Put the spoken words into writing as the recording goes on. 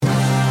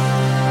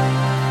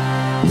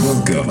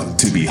Welcome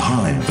to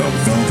Behind the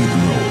Velvet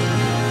Rope.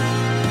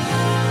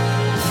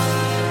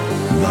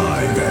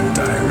 Live and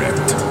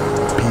direct.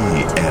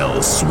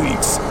 PL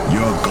Sweets,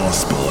 your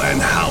gospel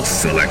and house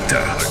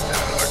selector.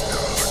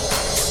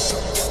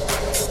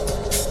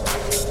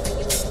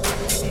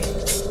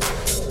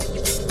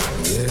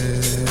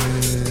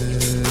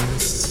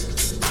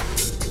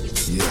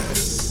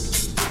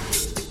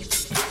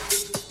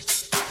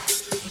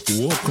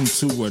 Welcome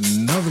to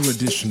another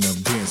edition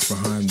of Dance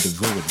Behind the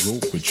Velvet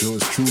Rope with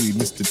yours truly,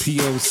 Mr.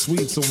 P.O.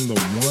 Sweets on the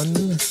 1,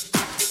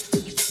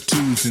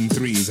 2s, and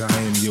 3s. I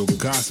am your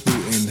gospel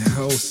and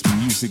house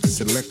music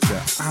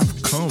selector. I've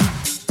come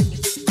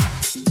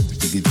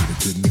to give you the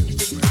good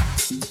news,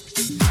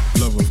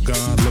 right? Love of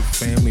God, love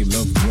family,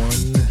 love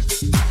one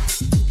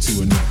to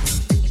another.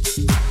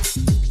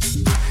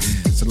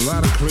 There's a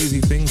lot of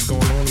crazy things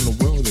going on in the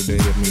world today.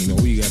 I mean,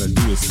 all you gotta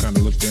do is kind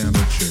of look down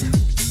at your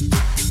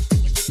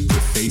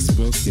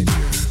Facebook and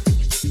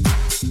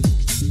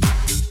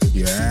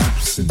your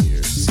apps and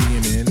your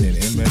CNN and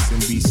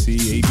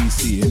MSNBC,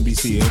 ABC,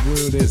 NBC,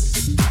 everywhere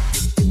there's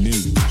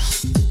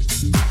news,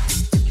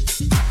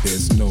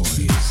 there's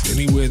noise.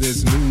 Anywhere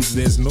there's news,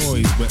 there's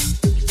noise, but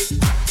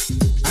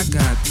I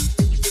got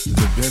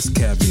the best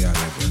caveat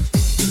ever.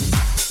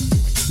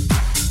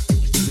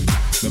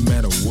 No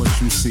matter what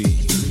you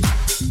see,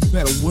 no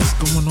matter what's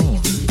going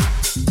on,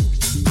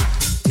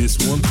 there's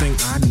one thing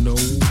I know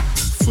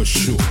for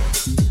sure.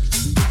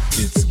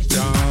 It's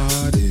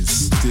God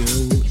is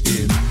still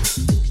in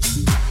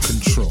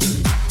control.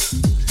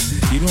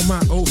 You know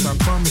my oath, I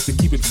promise to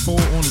keep it 4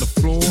 on the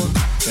floor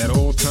at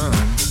all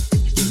times.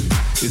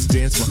 It's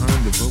Dance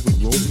Behind the Velvet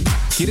Rope.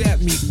 Get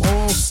at me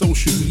all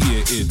social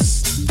media.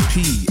 It's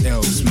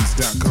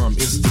plsweets.com,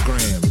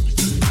 Instagram,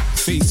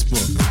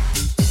 Facebook,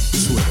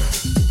 Twitter.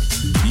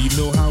 You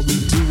know how we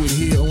do it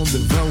here on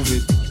the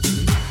Velvet.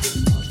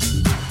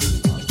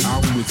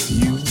 I'm with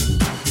you.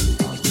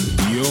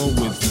 You're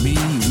with me,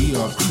 we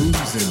are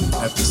cruising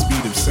at the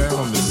speed of sound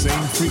on the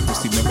same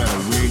frequency, no matter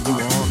where you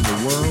are in the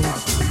world.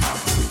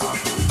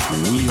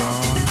 We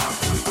are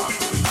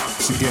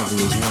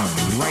together as one,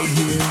 right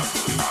here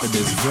at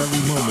this very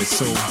moment.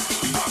 So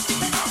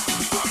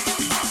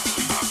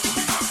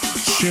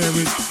share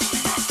it,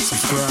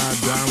 subscribe,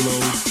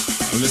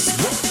 download, and let's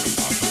go.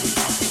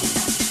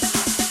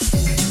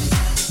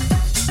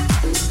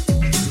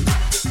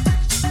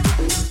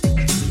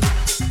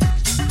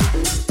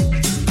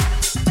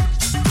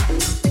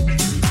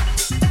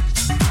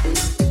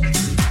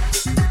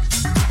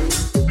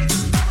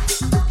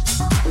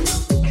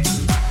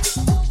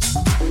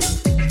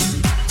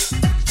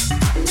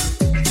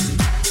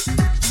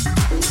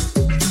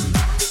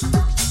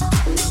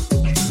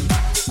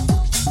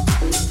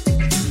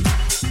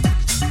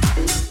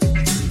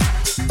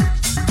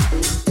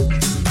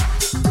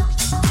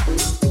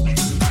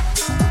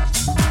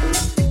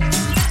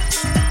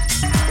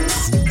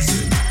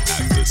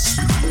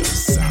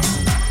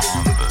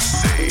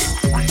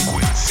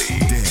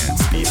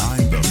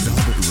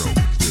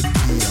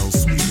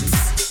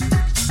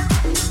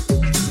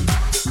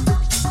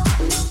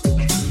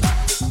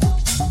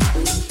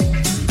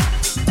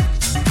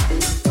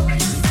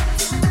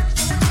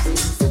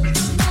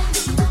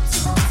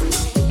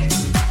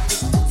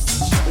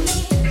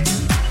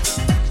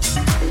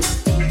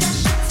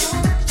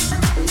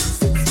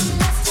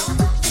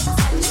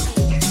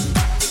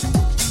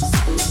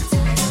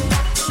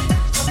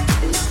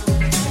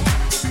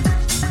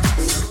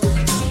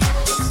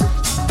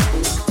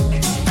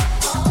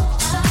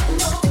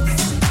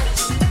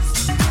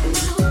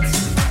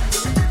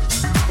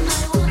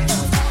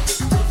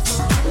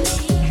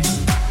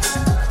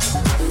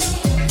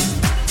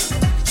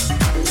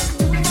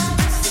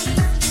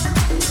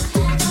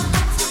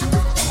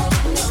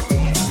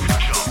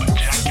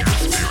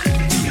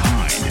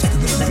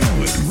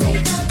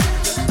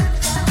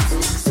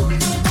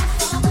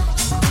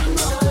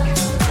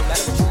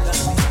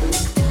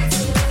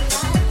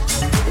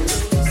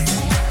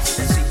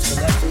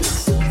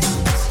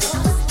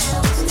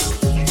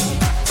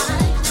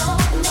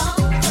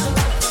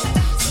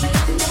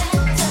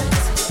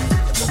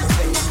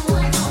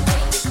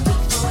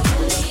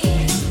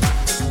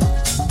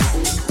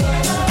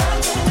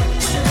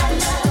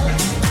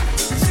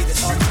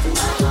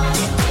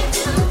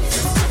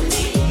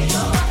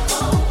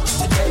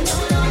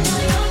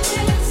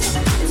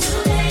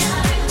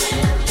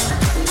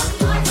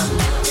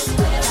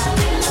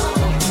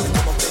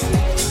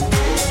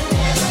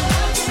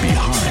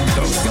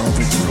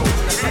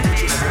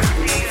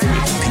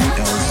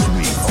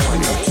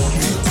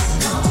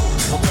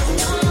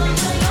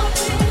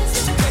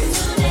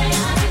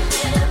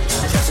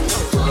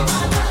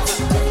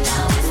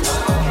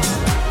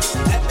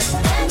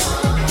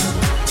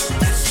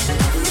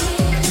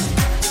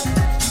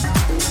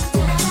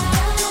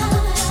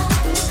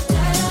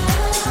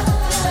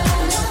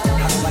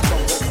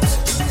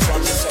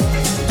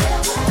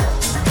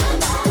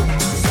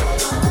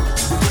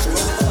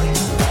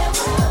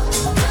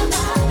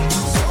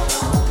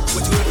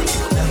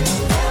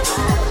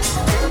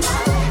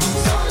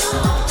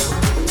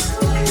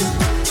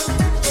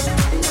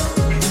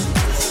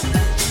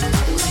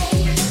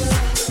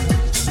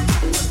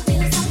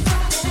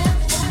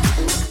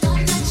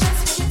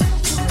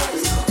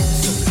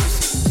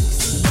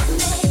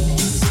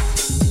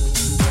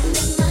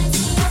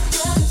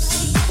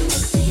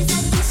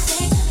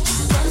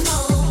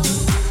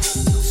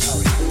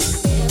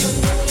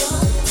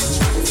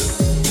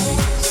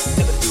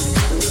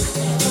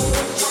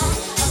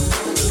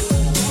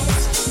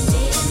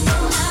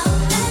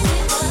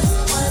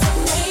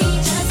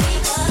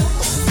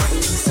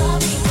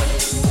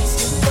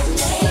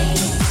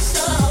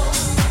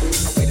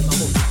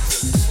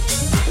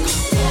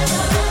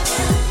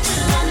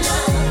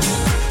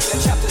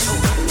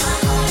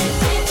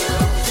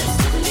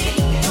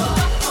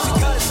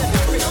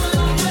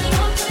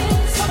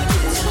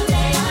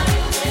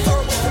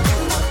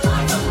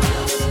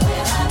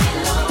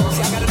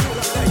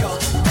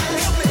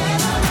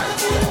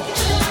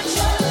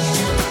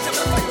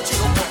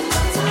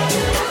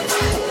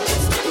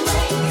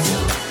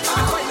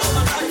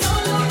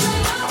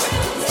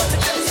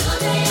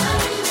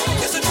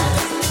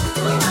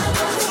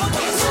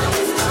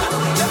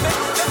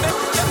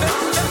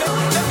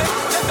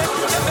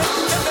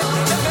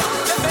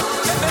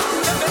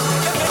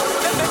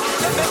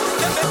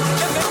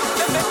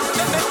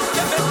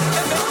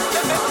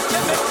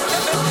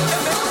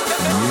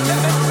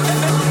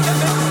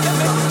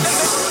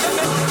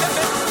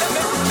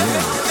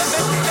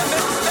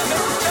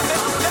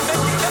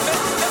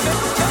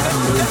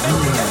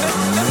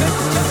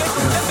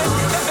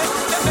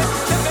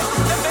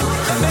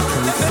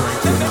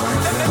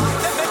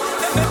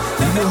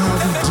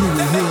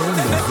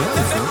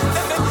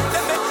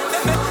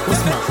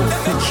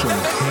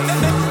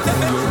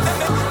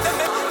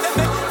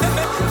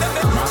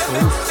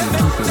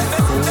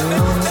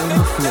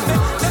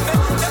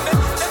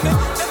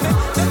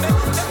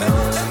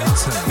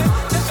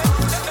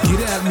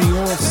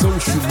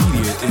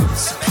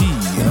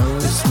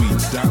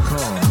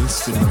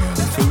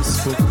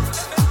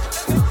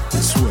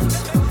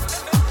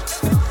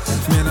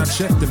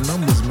 checked the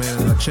numbers,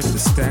 man, and I checked the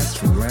stats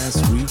from last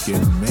week,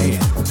 and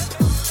man,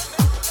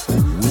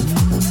 we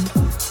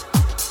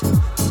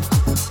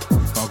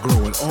are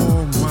growing.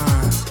 All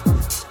my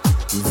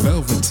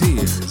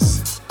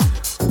Velveteers,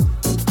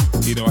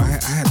 you know, I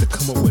had to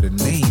come up with a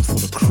name for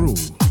the crew.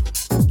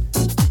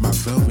 My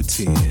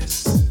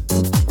Velveteers.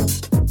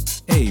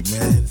 Hey,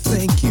 man,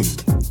 thank you.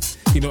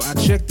 You know, I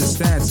checked the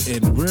stats,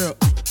 and we're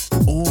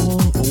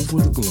all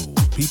over the globe.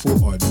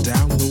 People are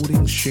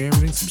downloading,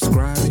 sharing,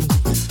 subscribing.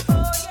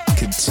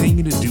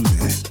 Continue to do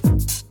that.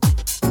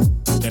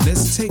 And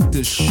let's take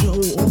the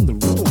show on the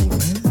road,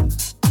 man.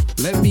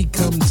 Let me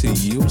come to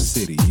your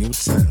city, your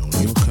town,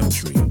 your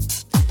country,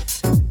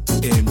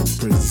 and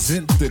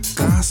present the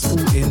gospel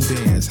in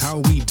dance. How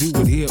we do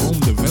it here on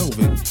the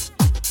Velvet.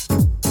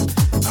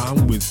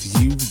 I'm with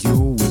you,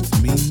 you're with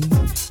me.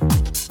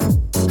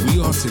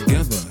 We are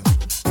together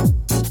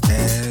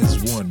as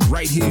one.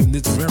 Right here in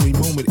this very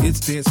moment, it's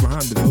Dance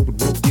Behind the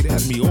Velvet Rope. Get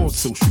at me all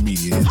social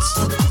media. It's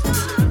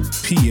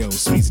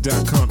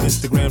plsweets.com,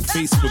 Instagram,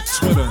 Facebook,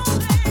 Twitter.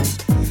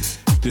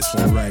 This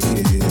one right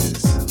here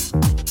is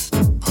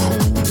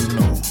Holding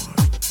On.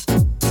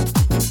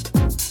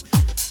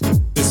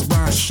 It's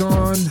by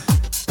Sean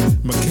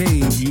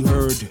McCabe. You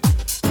heard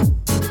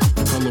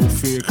Hello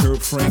Fear,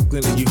 Kirk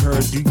Franklin, and you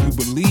heard Do You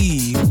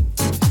Believe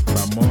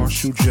by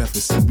Marshall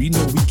Jefferson. We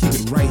know we keep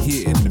it right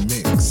here in the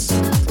mix.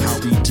 How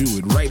we do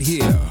it right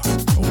here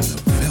on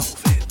the Velvet.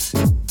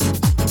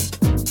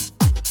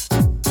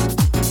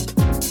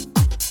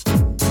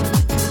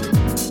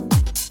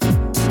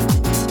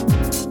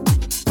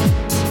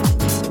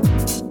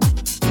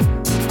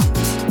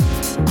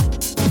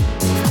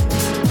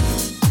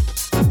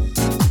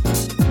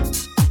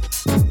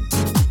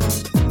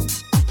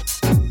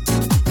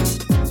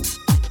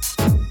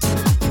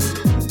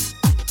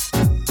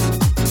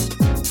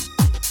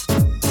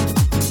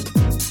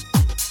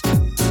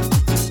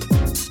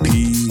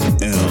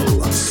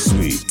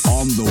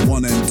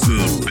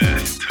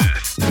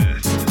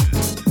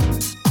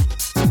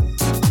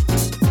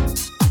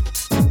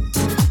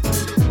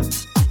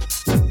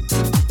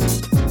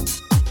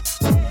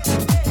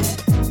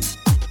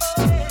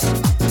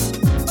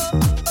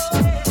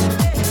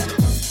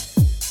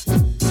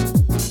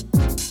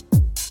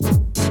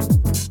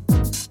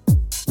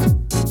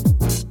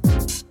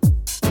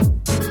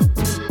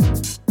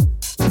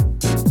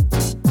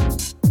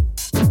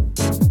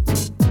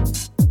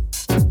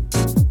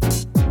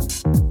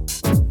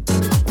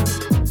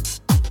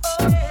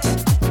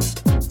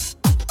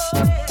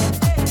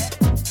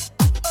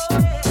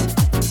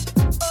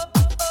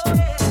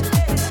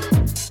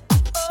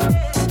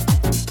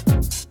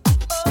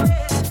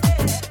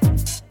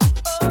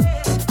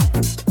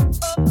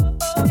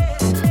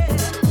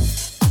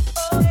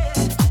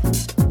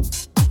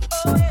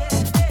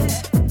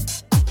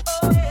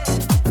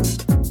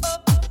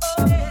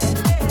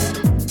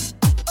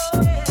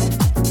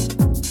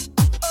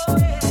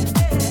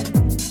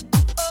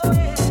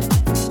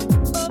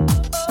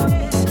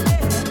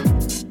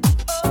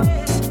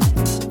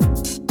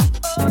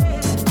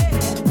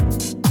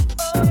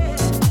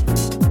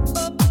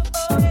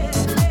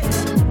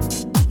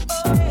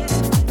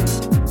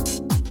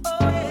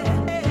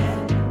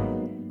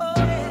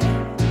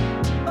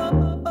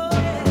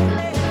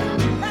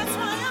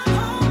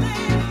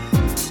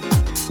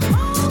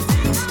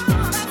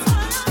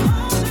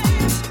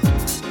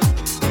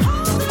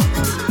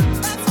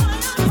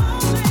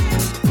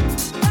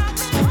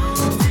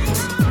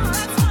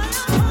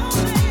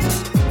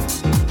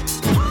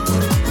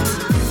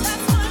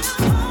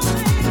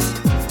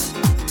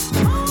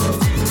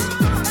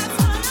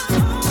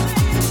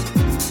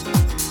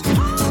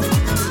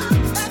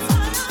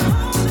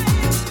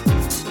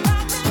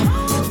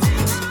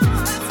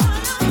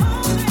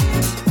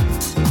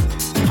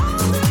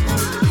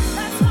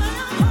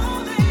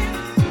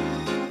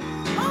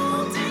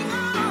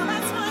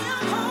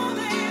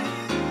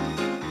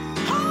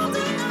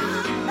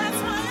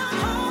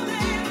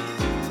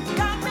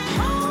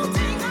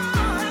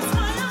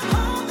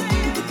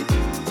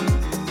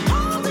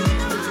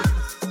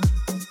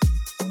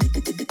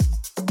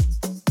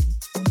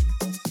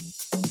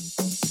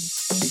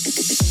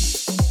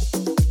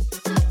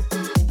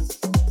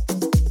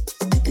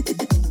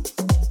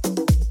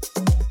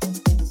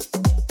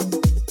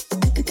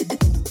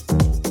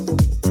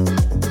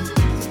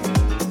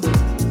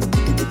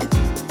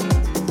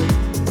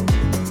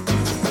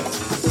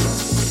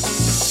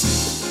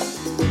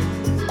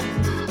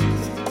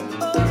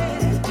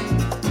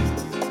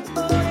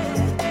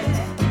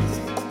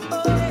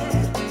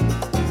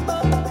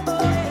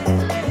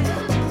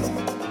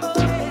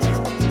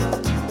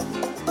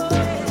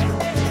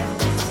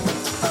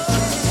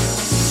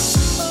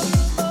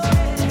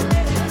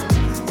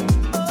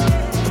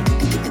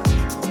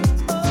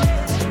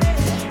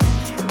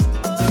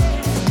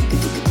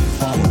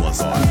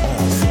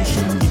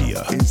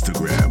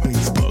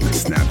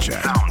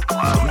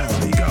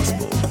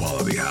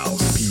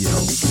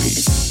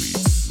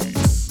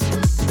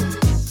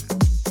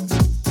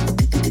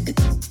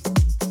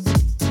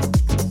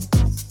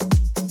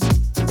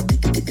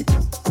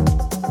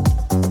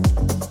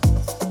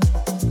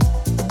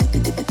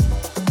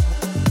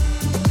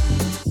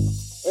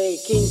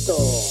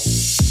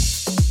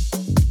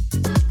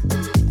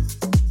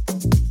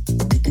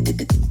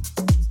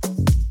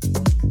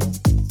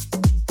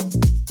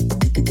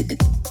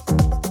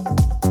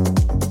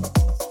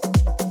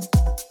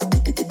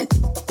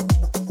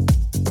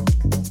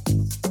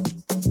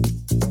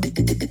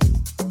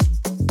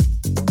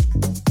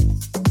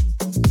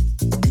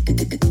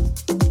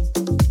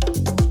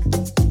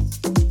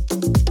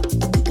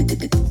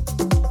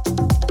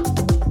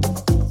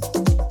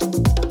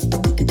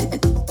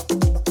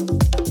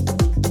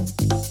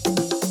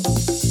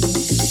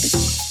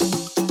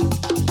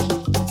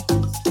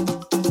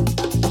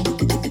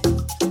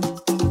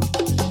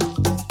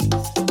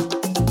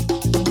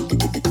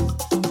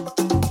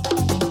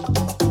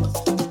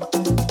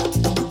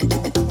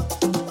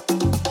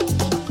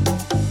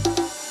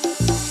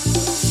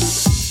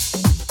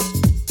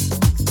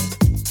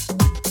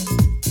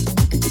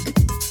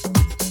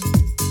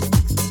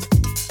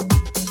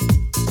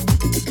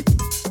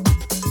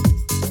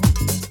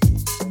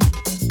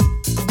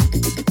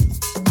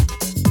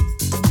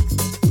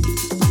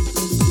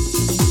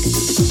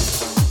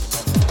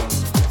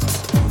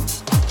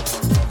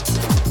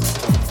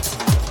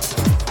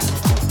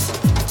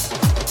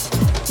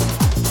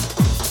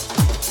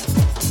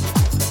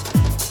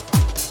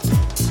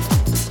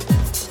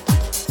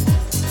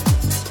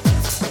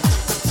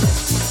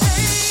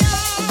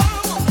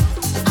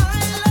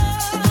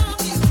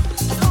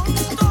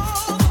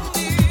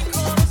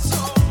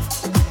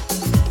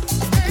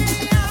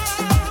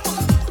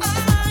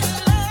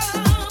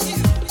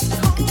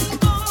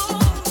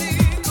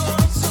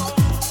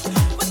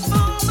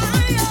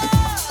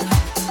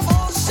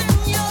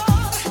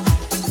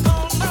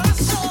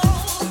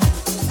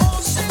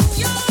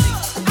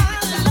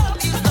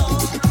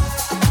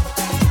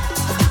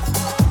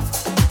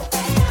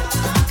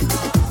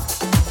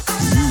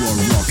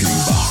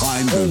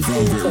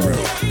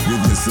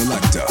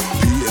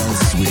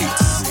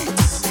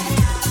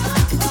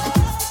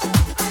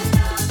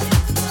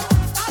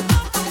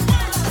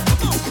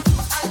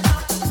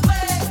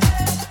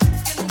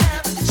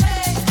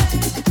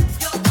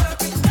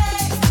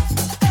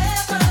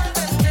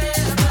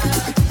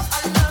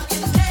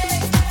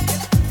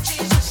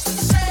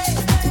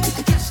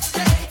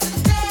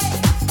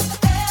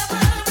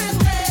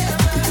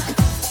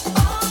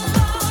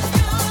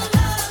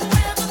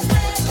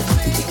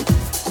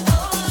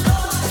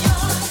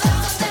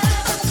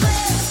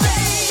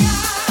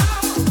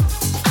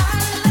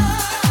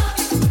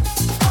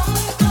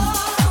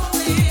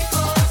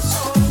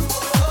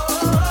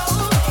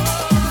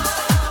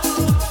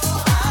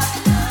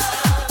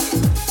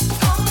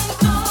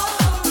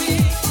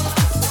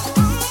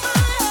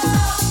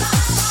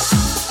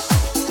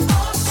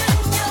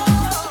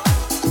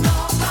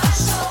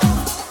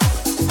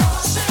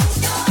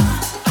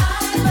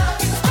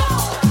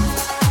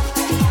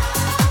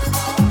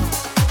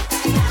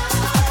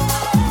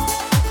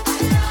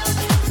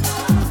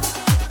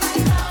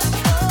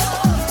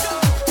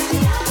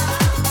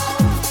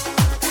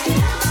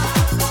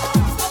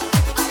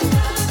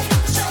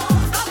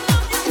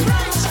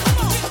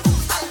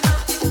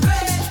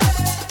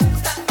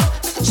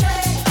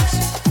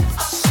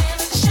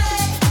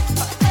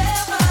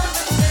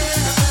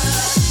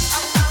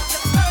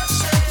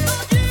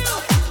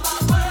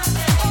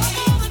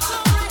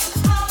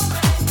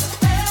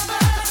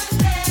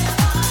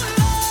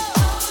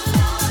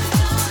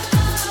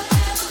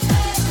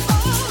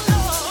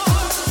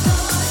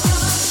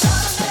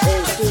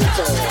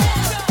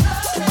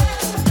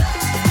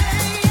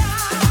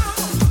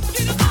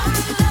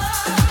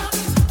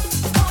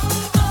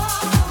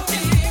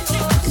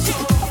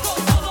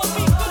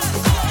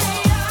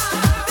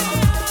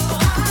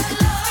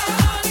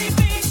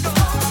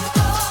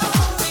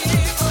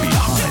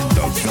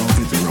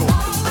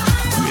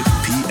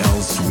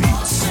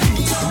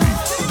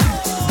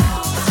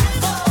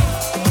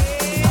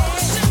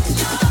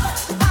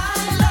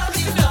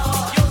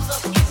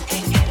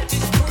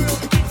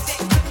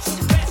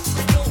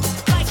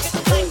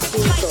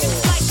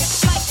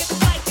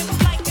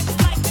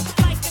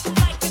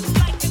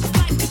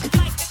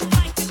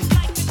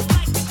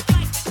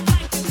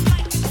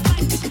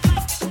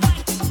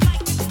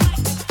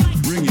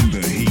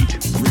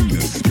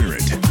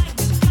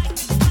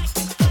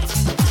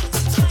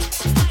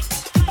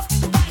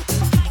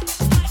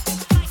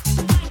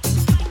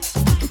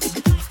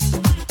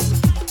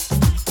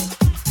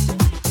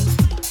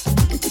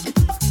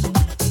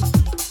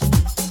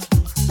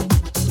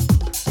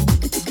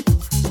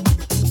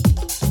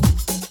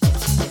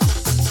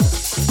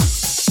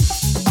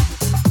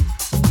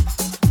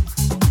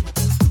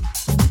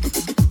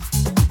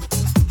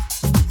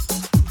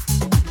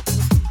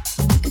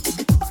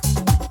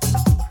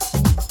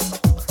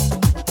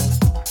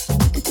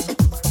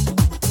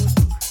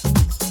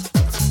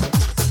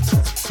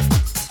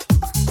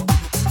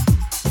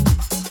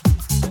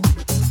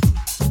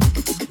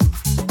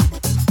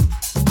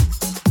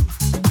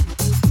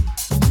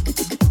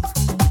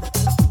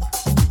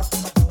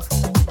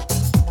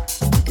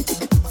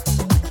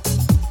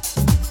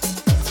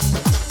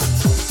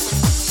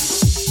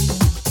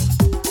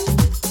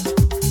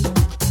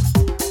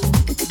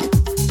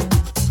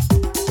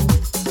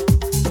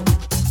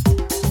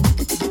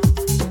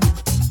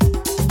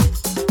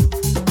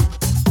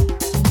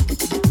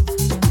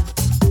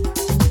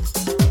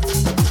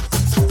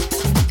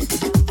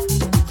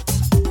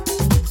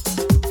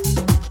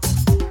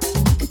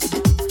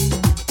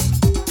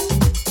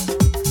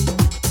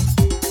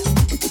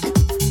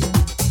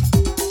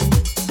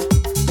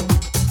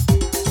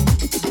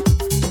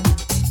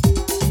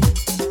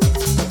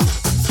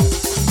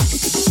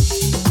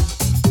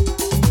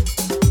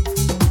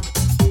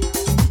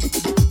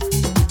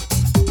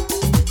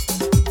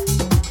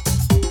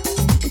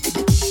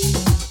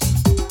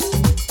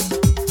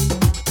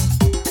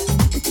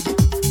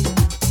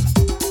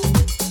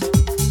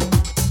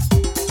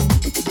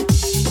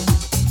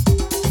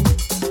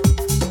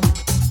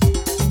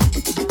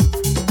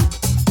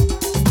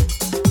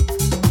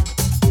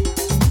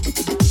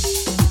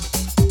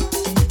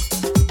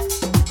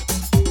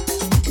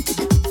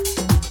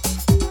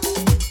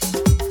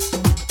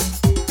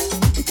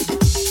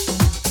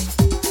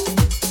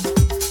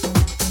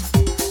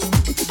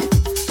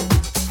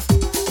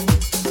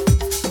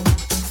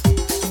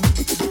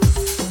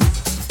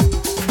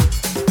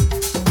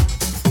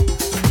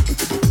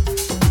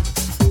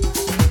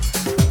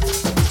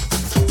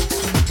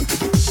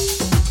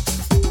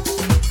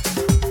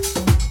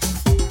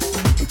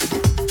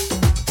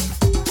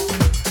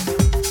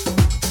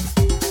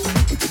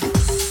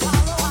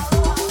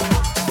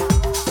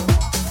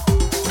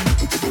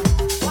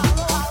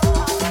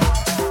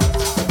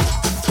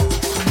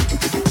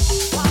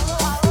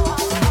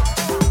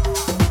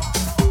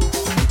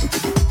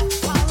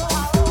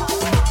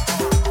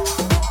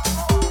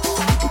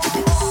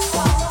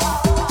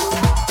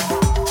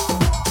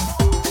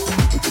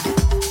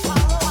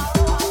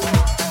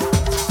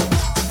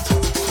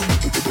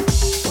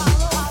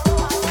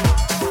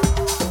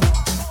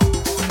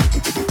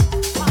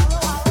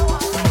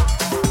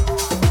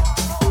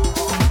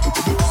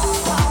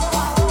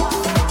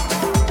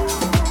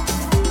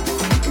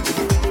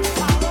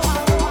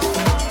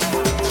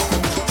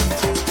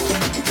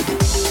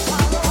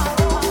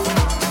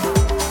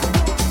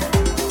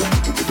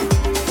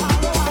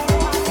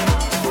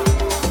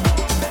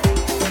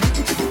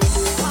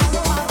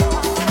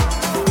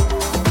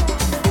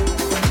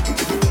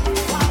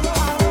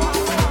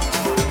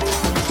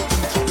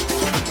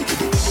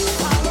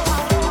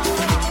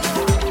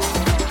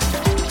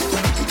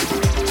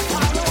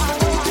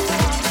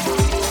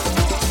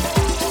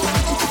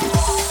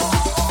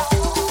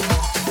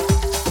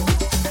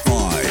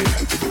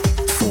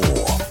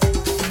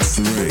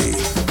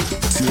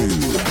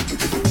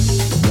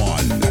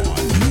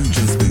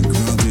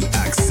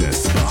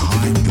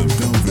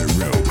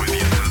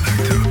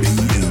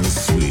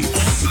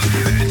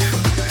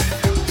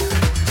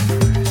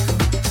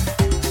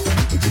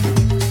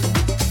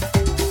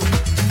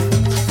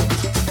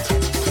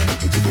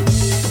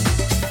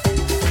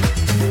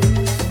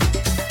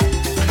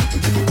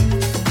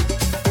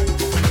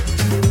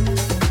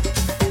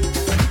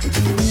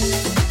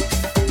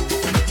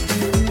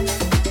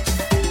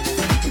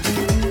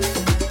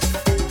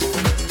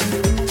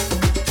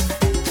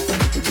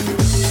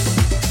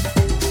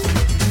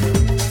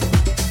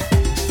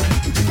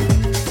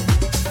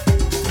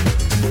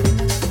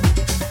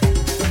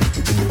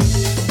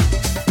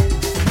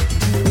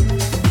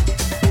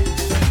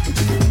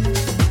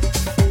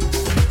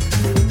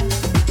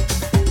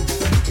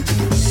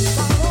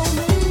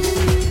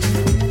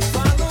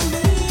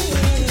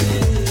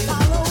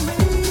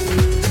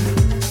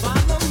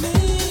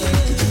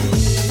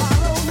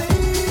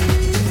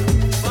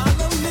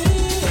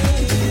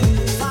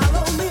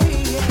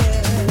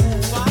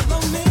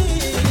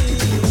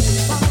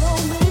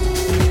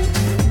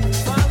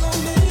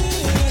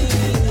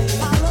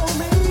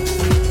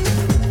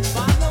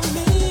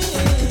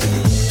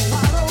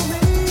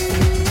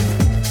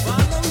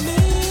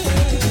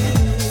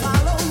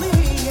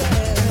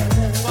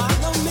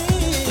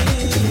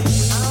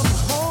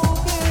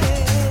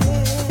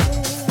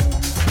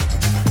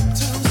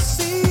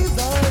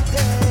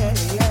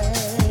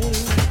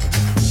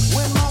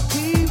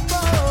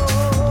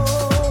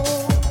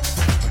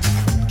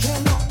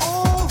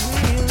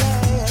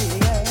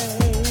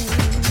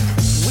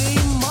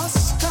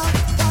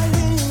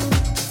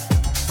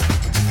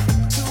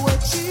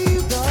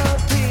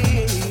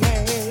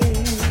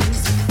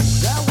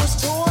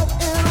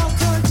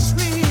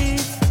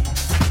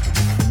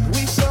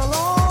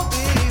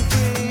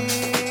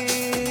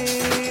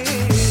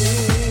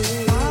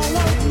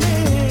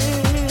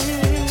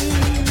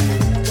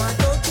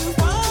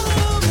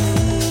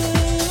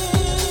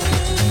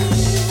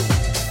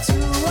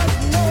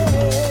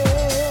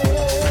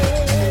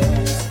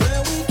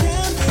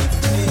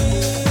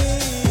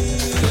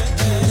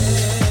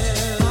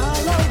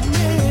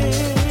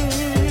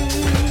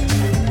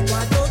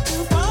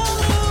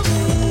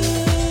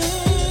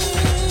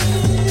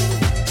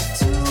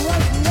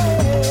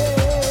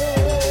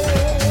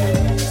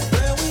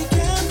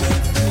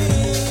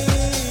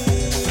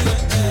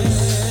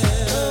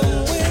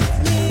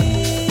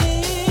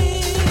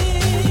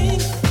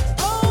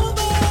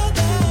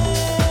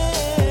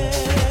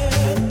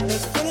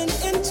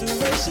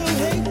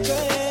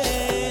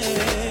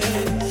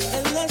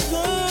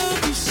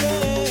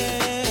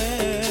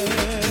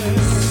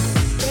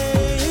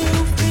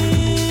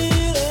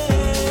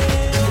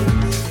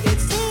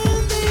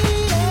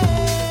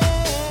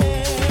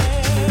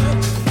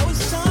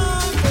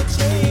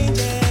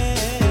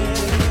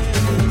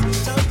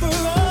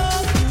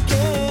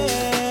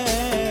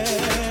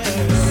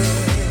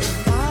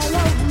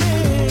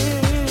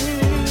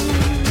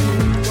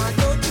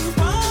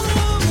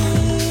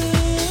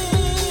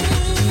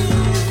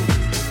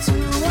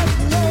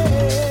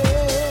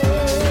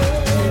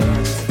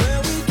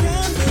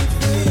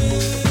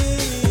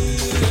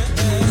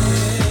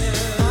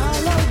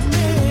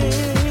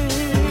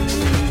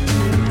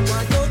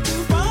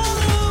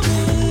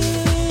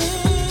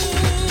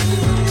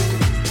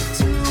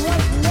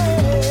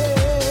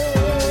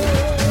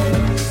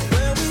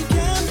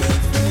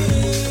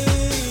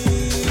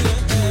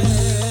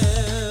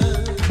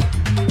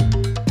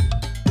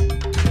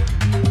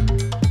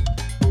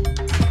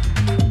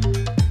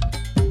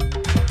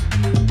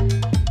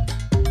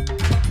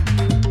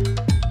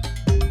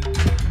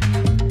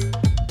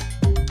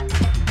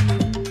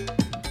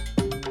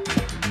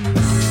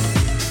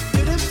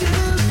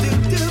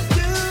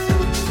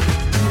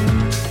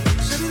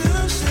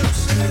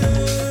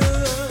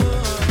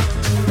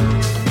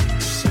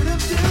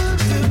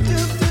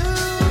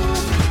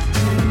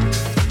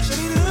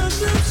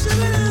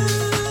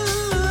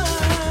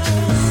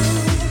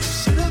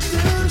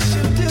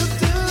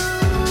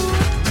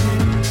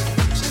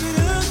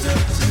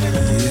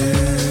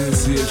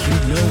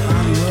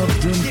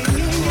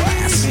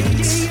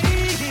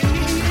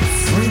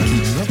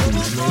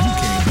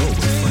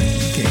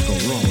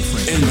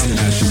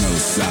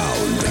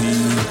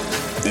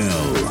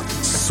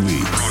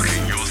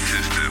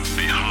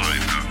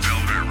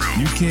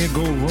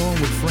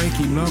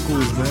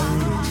 Knuckles,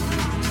 man.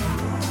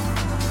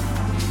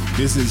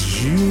 This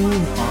is You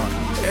Are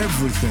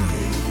Everything.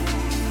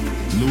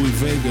 Louis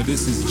Vega,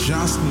 this is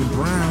Jocelyn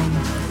Brown.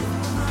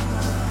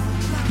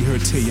 You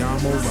heard Te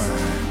Amo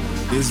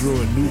by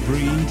Israel and New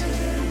Breed.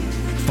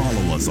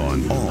 Follow us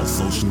on all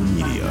social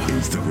media.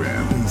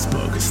 Instagram,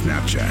 Facebook,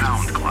 Snapchat,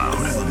 SoundCloud,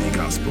 Quality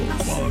Gospel,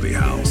 Quality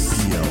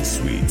House, PL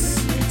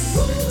Suites.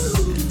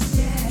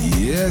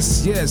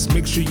 Yes.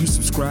 Make sure you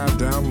subscribe,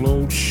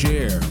 download,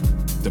 share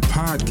the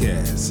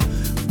podcast.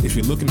 If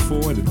you're looking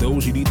forward to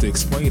those you need to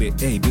explain it,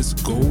 hey,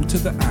 just go to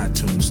the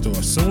iTunes store,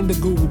 soon the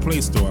Google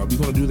Play Store. We're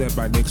going to do that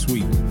by next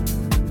week.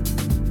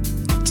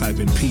 Type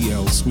in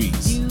PL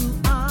Suites.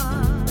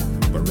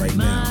 But right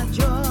now,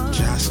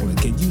 Jocelyn,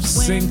 can you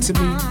sing to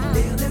me?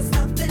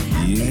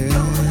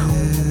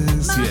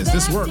 Yes,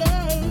 this works.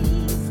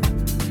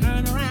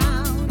 Turn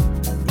around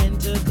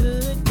into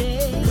good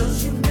days.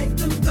 'Cause you make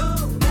them go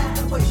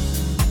that way.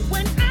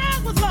 When I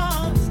was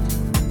lost,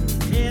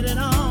 headed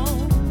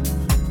on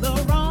the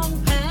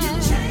wrong path.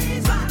 You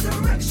changed my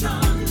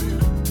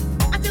direction.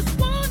 I just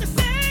want to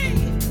say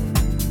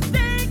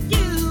thank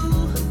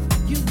you.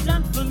 You've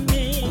done for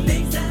me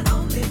things that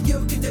only you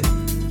can do.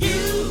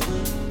 You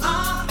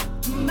are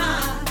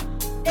my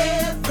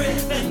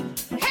everything.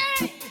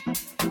 Hey,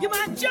 you're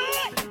my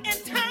joy in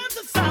times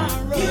of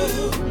sorrow. You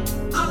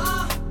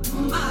are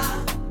my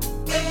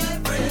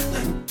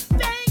everything.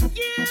 Thank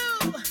you.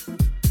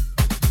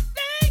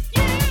 Thank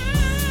you.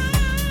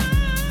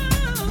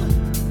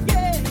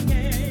 Yeah.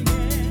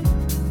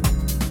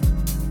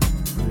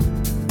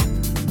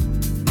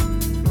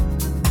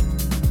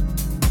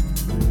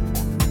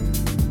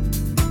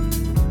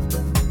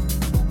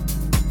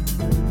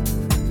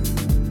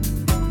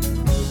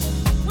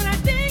 When I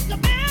think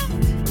about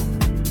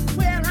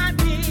where I'd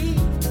be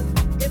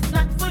if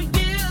not for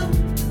you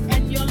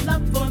and your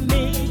love for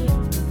me,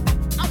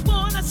 I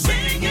wanna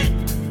sing it,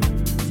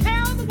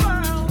 tell the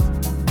world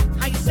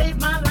how you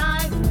saved my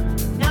life.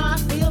 Now I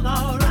feel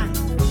alright.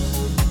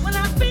 When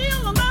I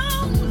feel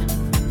alone,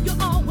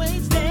 you're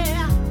always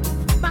there,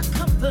 my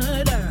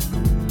comforter.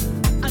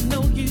 I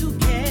know you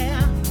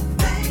care.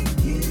 Thank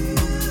you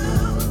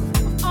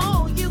for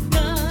all you've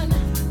done.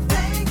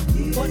 Thank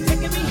you for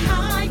taking me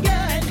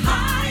higher and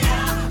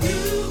higher.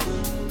 You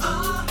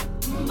are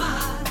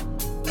my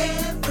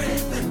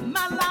everything.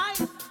 My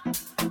life,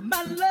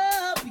 my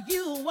love,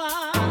 you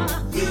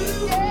are.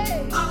 You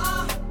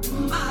are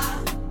my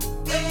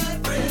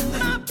everything.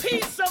 My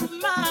peace of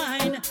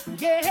mind,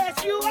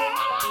 yes, you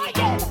are.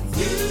 Yes,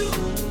 you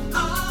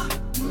are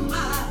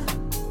my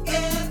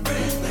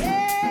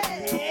everything.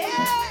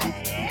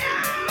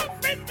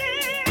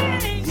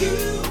 Everything. You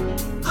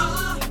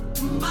are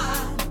my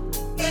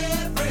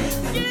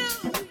everything. You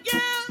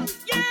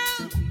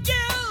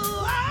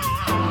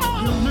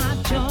are. You're my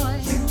joy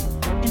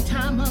in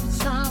time of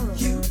sorrow.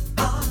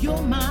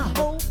 You're my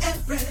hope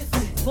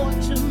for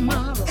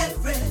tomorrow.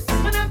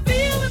 When I'm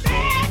feeling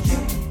bad,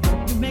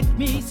 you make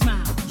me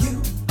smile.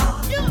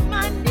 You're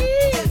my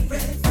need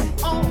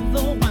all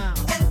the while.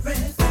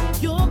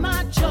 You're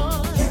my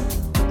joy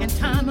in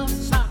time of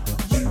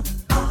sorrow.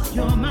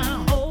 You're my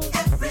hope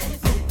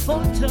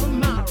for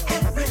tomorrow.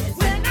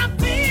 When I'm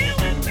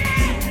feeling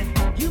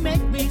bad, you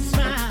make me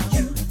smile.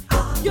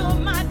 You're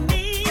my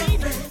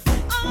need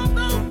all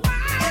the while.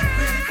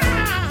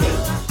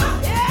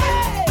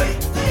 Yeah,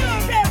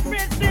 you're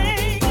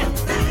everything.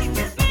 Thank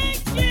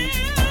you.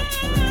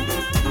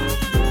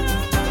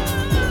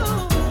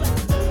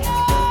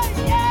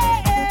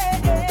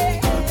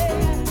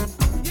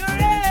 You're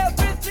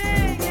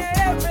everything. You're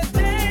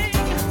everything.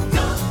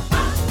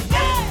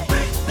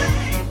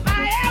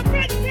 My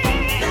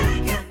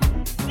everything.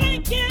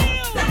 Thank you.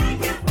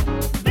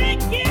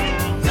 Thank you.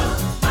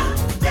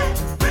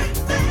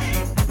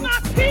 My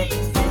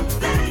peace.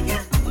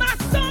 My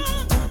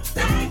song.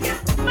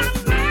 My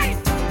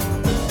life.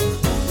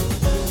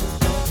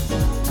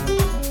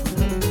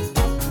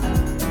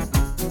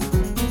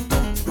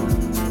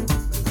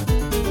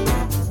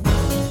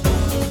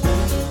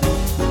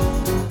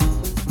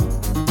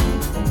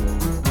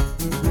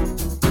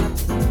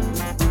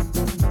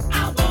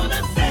 I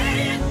wanna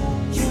say it.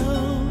 You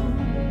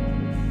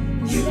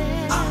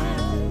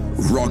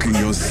Rocking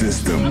your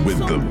system with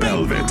the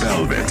Velvet.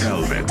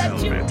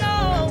 let you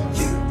know.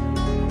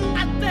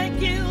 I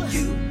thank you.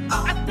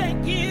 I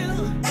thank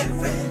you.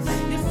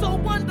 You're so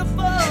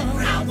wonderful.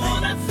 I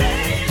wanna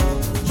say it.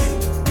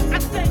 I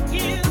thank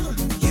you.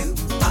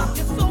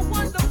 You're so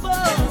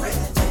wonderful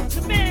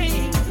to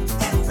me.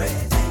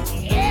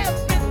 Everything.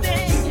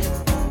 Everything.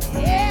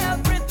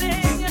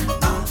 Everything.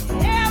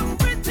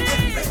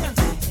 Everything.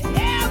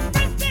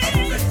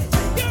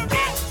 You're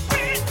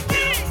everything.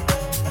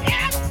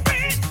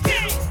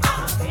 Everything.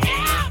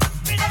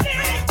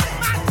 Everything.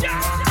 My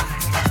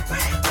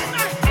joy.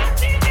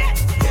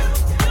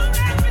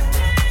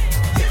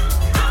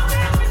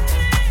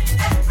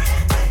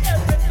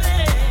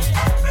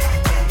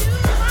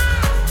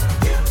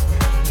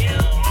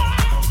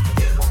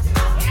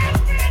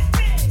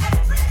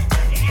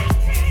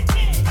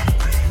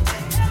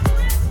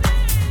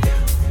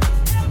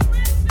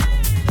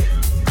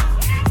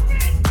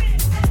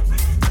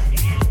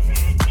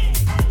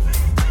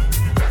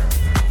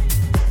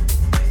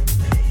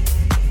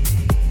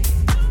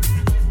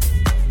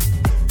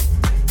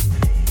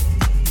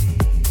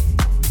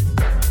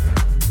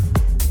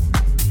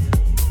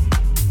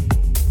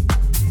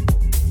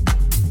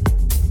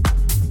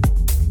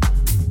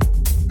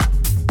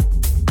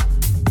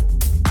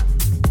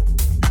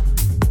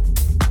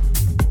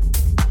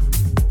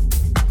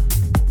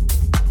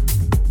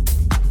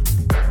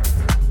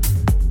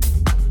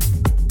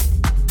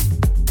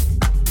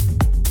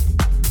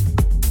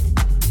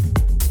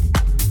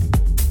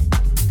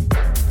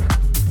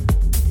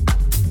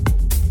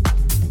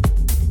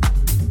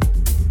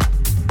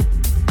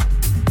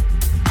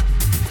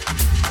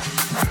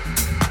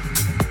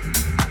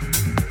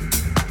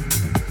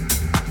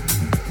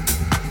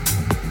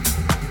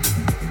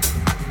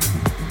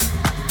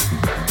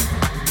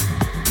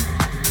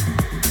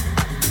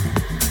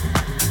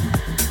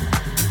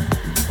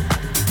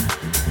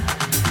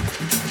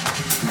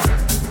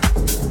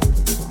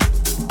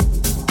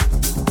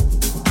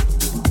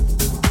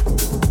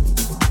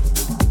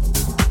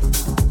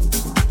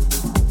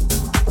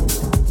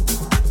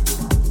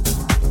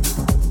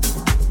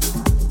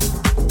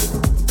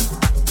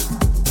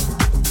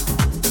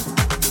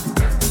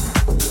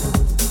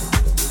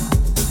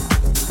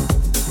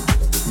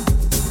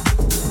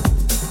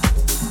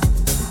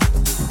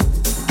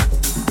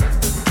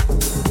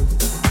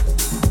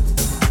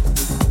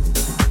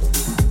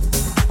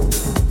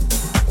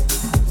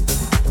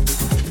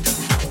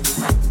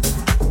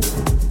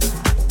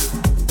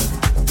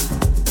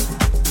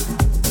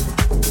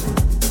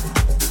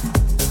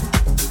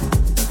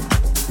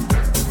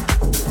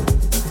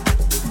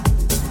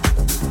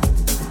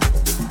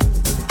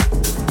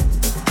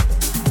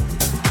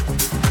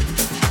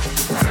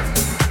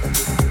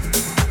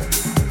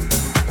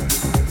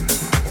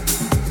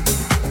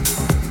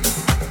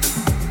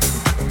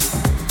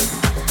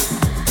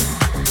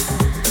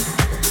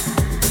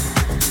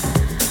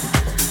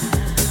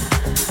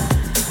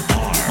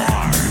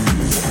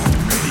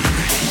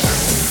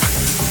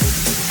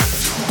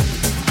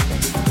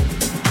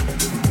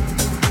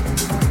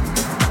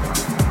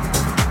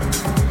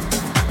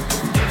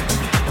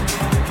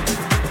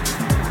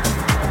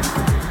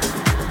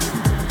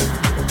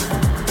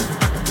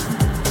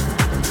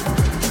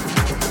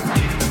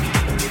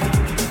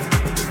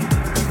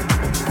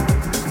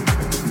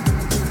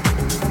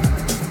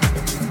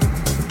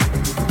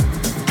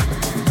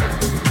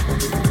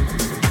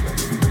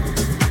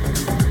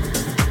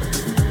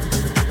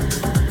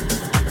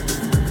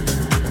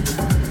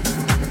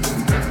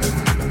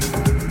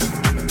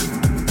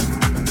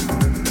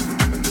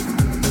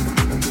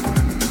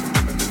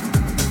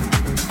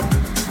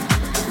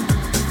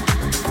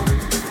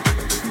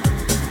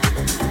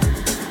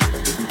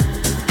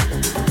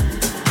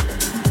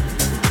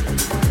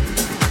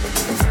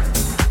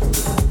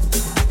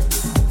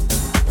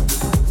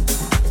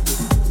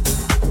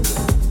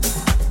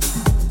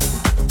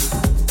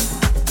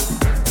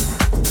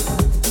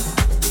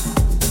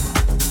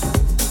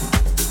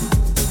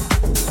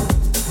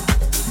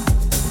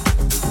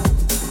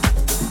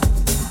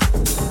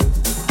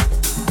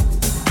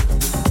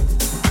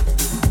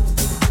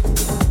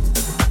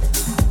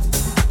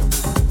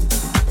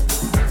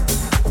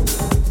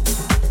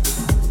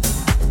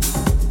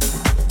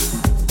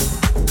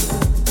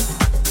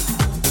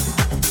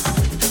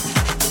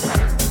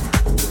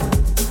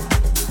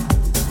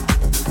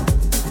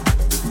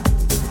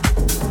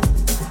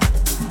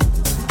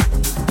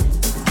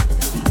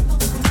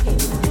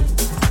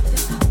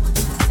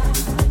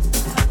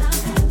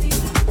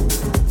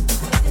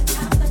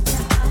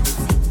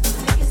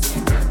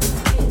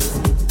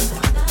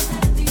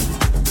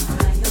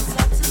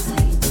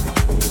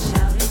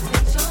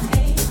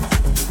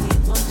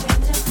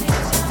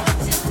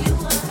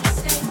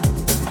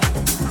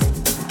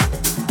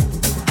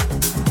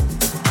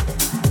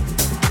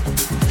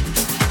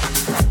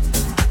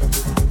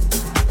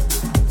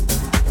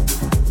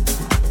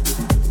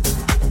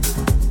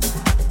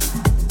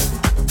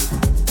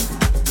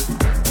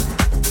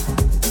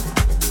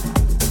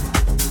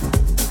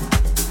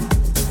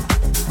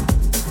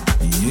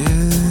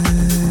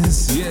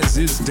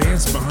 It's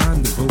Dance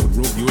Behind the Velvet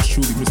Rope. Yours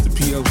truly, Mr.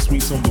 PL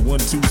Sweets on the 1,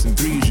 2s, and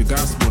 3s. Your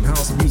gospel and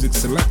house music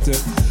selector.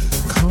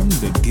 Come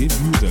to give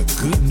you the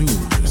good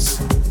news.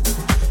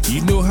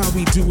 You know how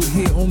we do it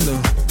here on the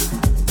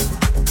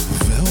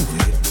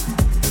Velvet.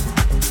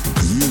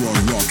 You are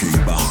rocking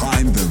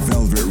Behind the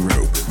Velvet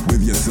Rope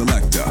with your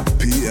selector,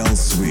 PL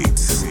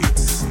Sweets.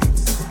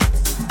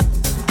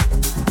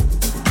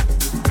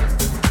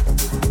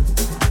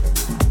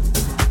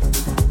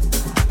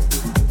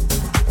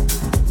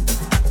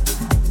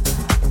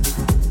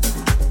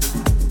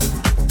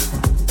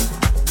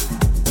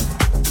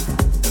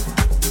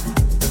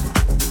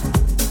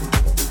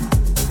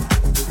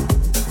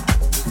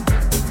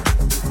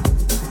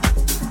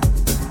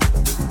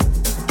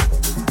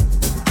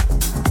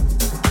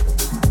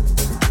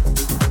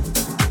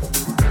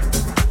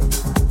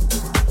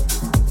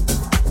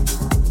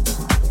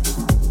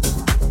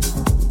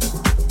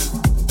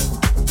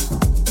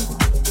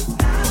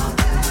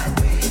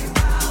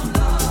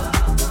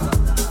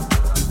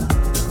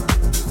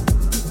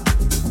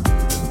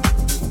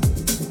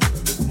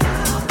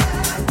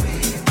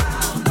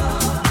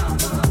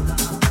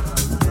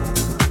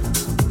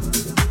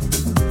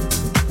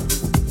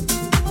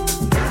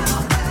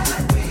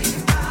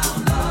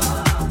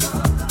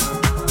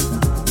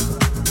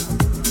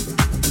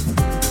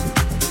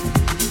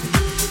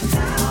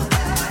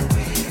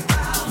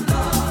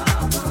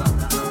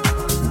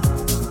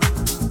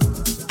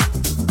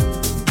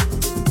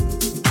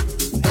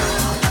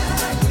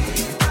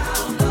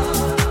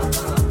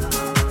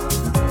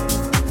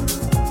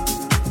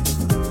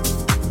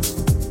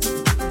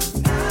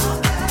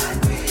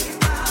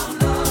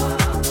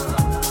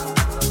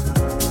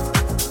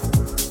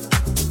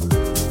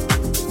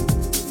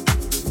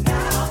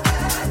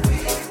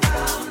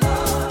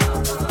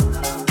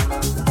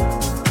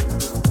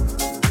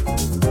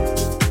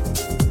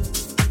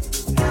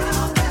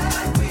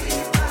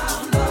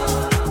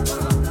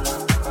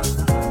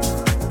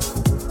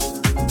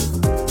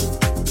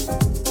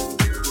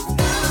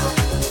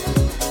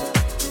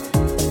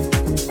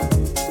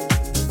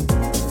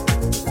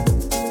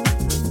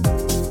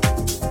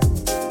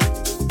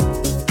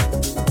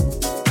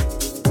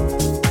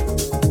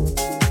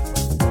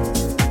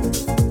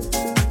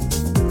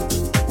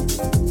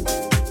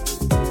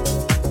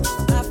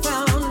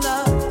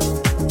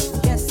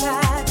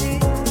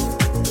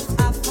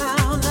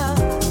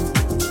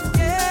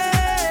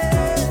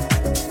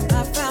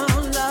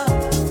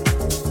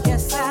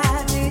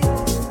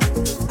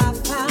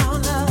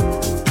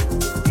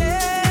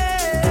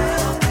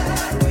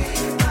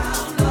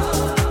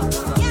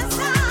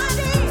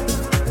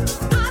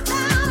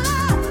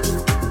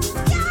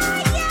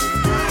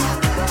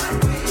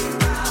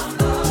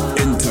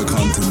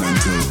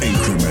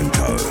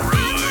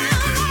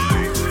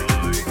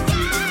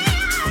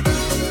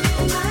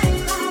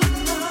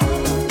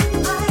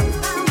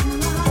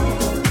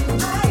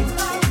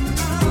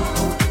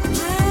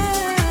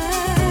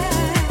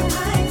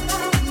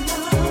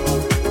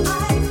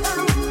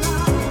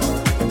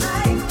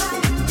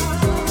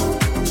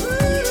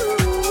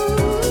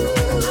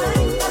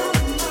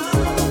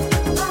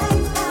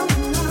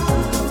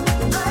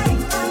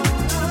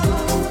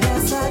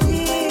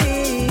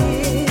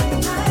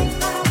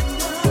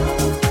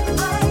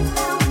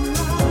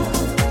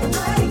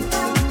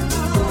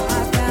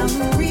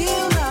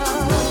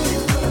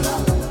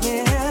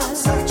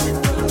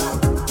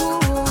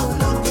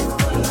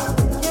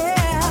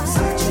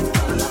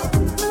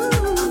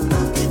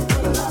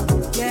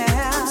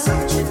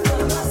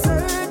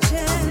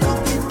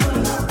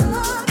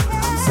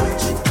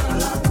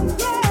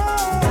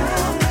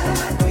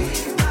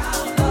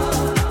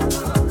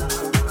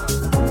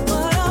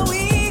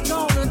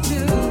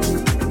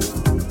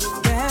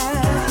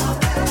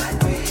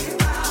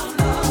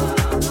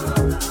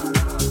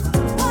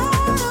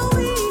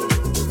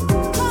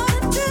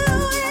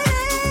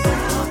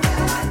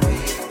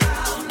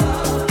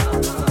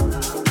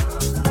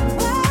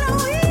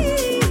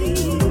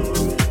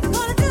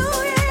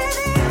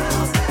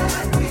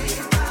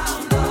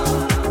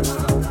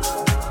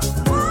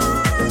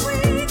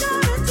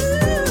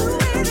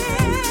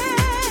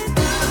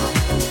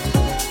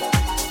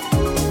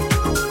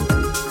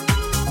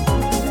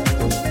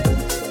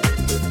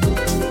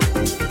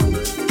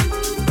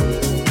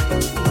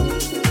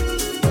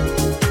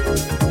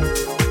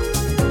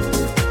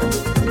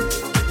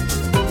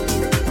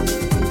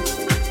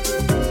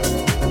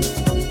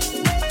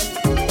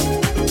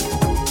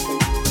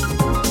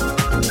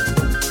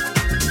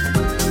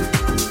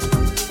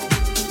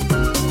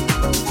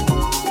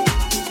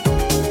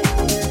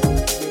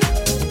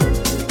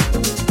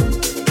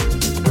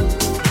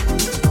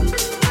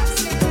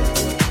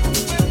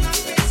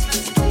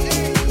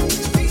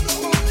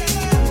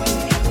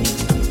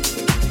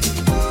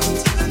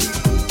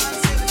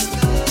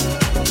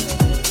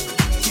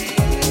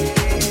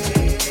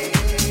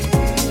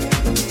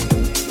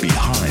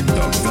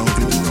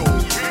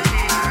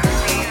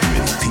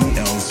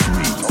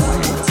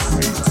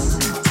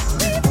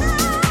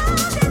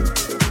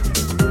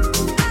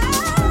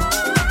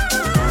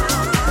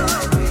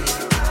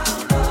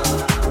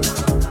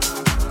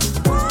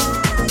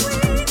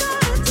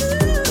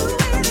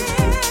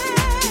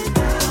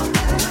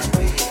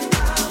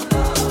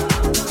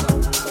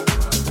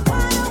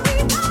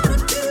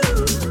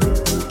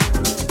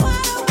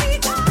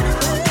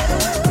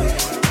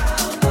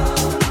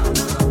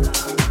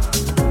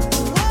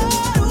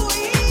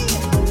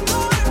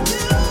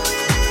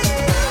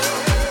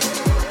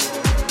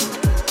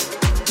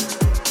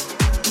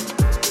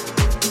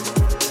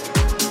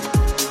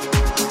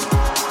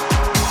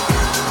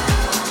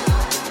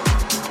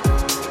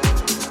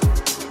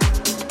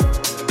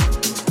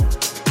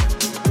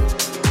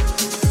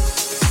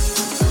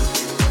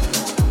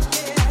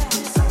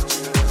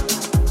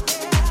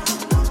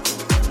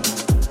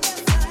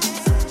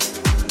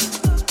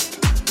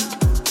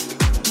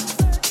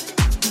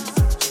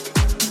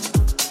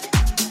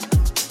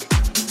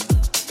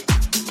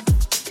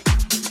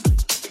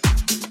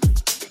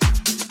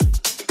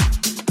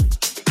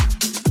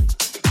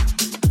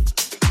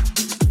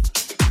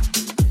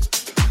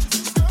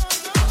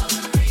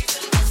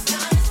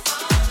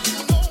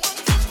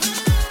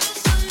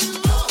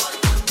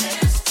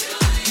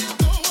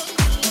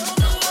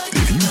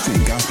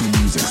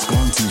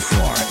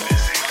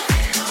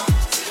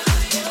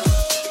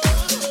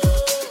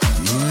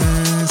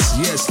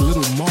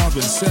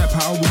 ASAP,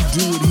 how we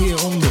do it here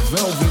on the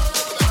Velvet.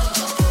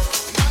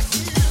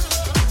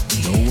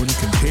 No one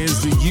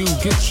compares to you.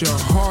 Get your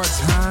hearts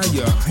high,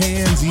 your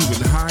hands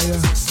even higher.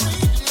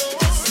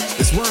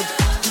 It's work.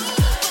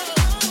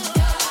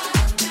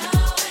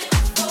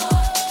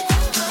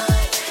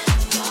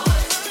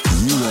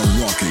 You are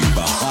rocking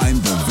behind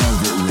the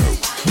velvet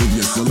rope with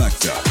your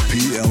selector,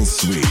 PL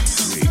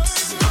Sweets.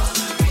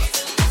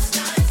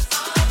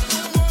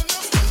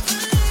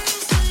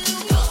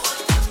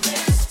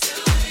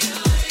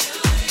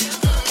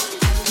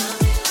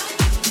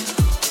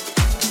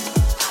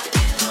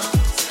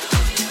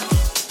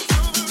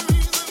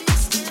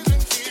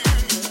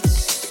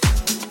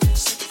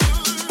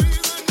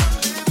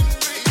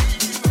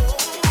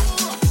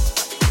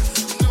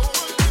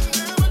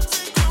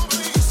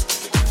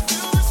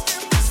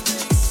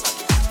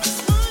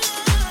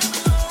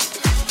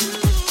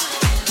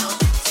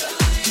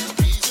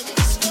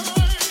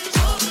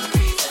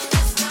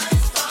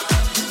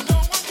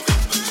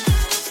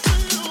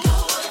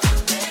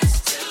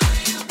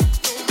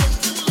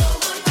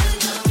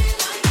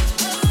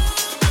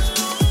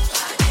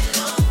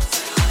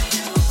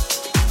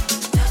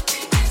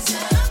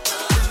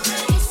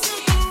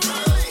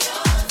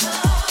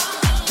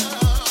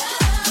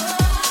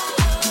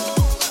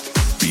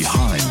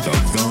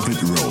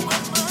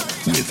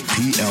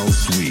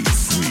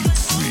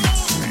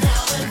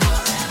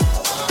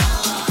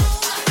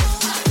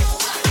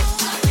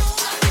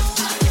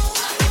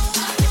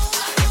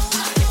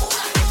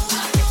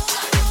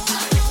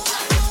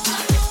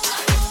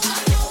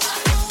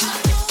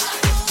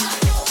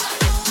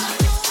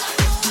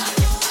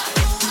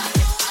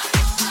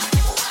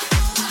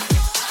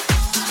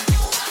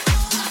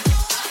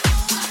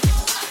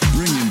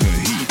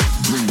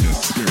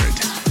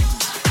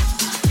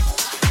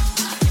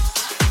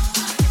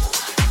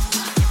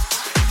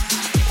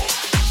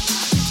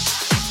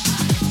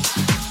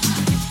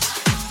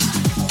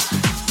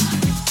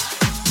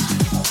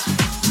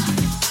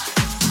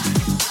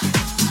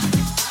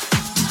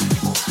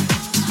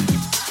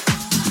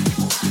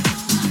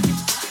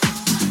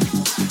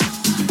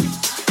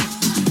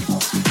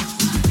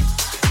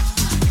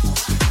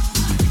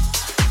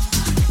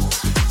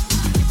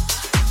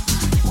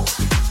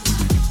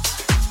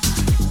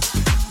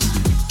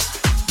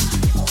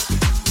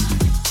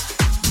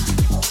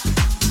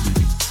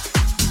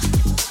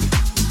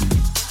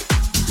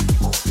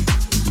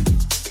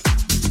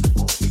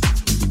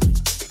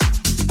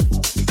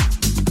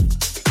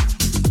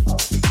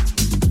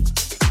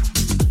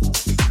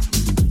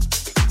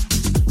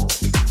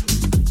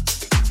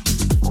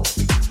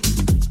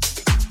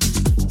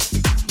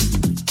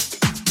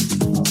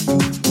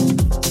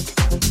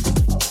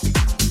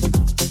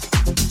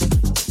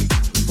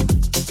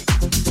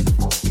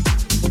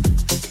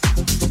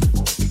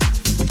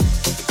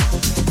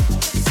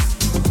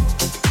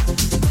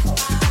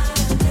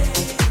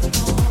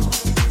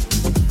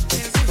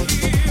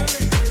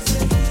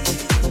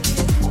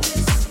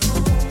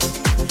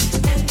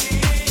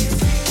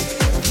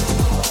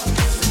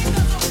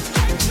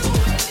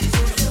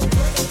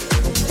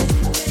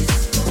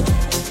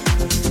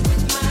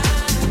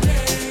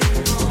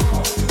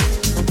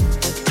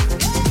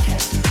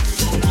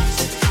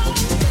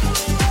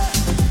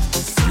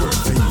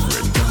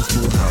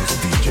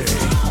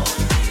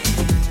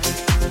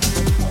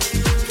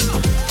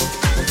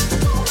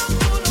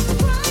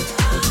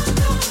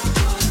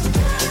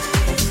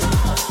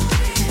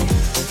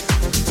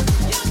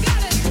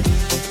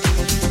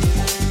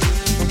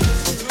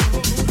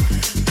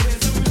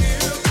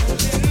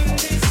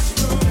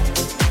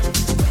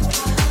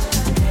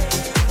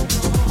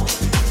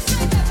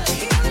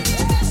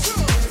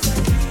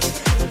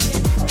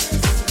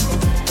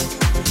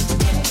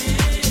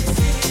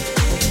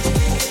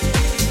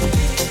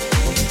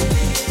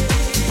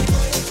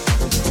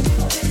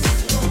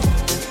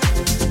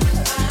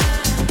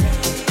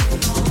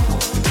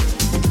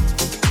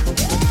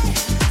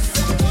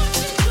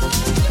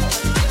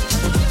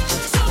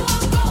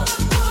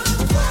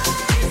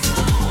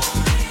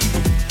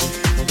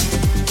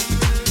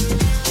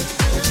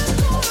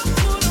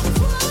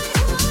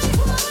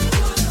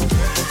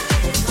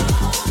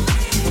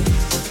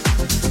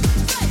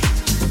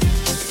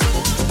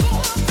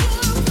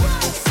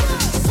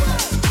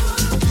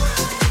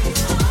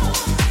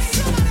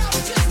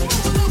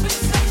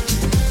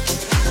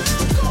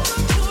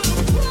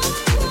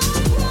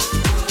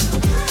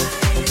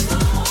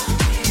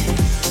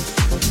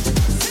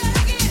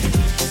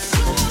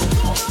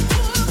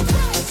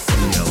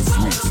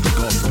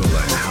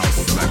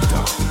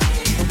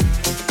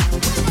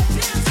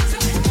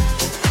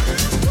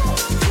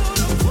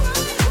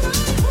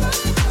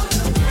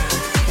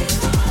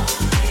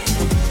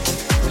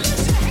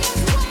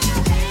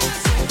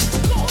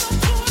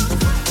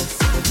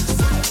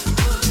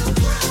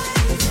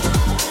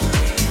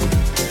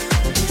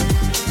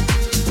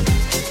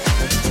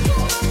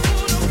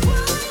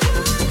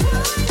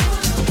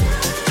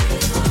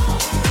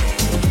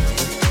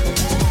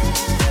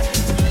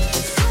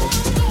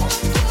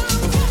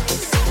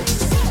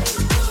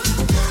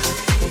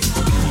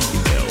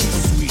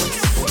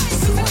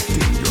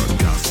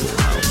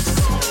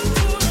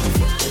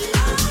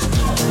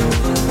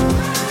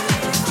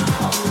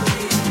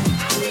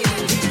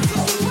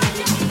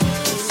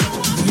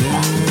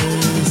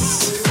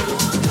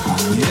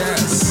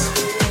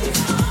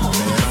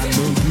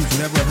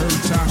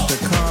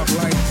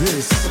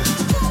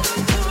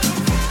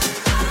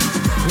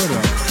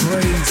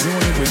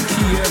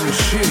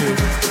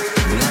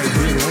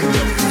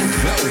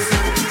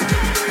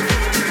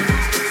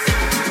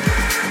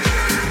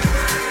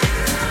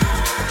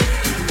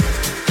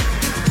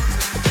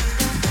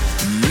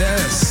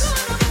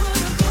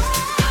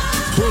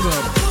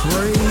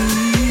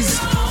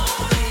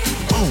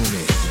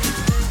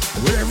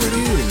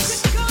 it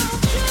is.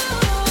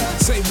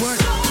 Say what?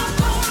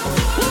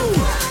 Woo!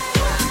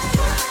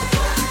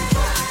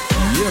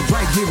 Yeah,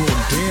 right here on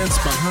Dance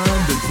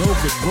Behind the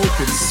Velvet Rope,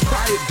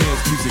 inspired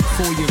dance music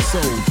for your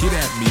soul. Get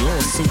at me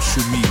on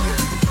social media.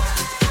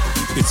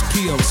 It's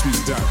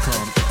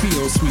plsweets.com,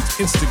 PL Sweets,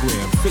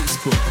 Instagram,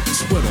 Facebook,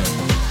 Twitter.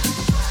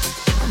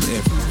 I'm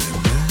everywhere,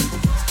 man.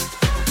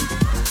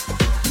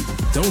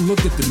 Don't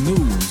look at the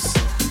news.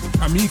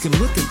 I mean, you can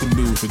look at the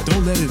news, but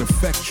don't let it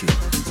affect you.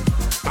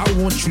 I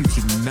want you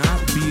to not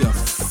be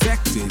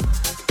affected,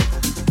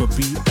 but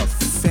be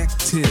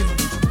effective.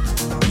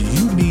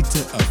 You need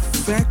to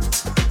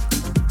affect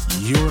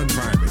your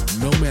environment,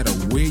 no matter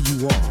where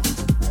you are.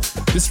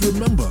 Just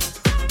remember,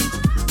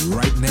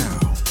 right now,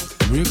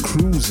 we're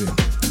cruising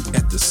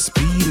at the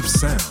speed of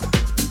sound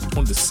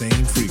on the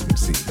same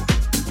frequency.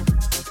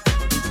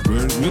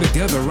 We're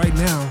together right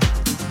now.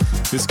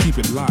 Just keep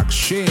it locked.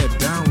 Share,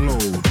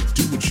 download,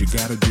 do what you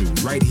gotta do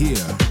right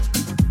here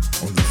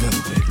on the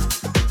Velvet.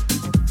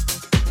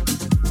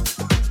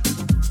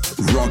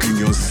 Rocking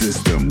your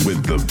system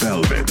with the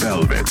Velvet.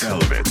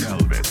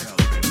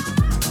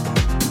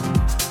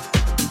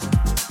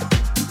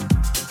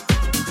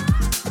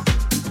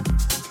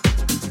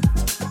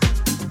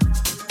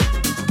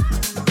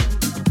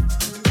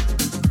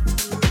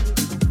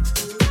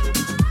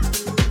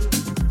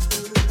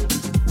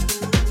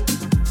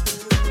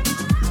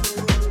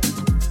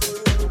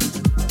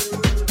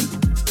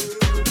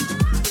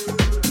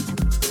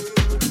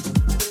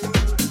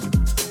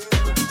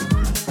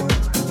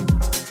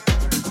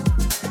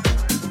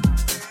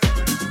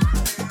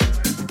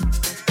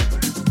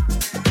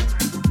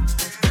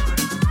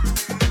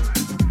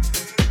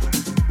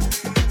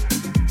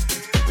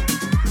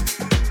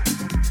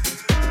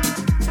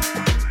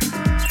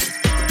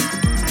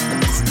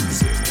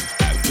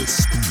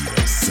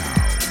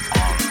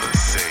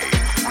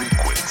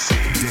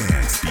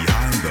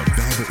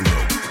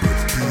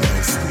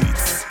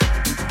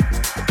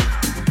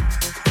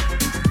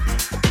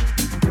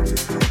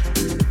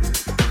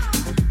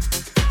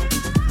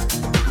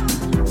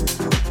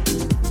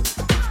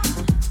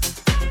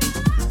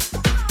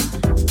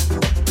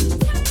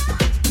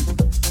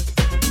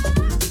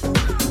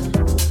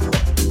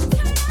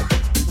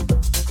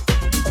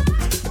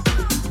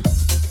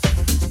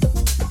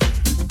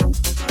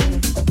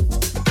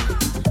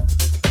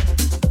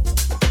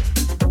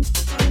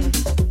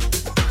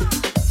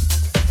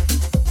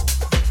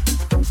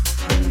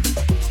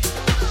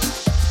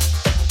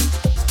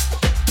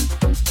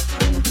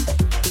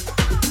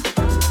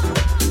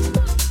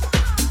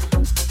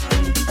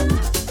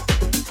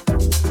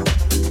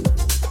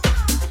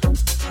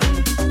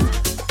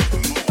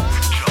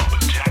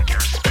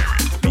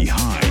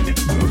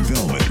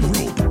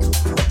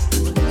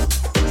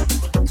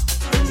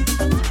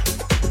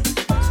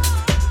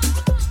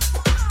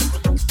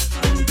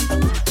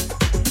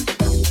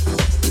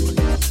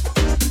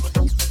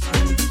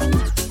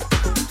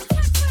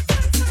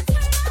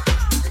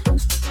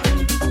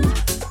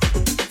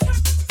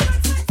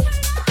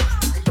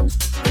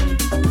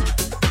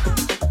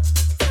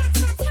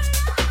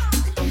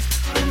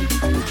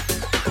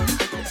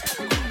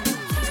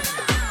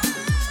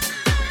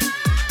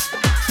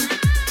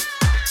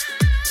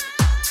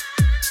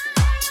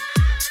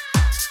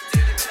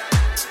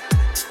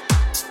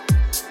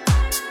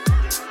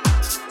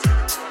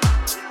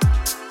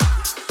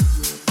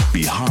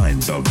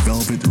 Behind the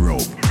Velvet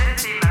Rope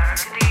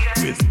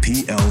with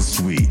PL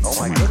Sweets. Oh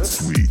my goodness.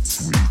 Sweets.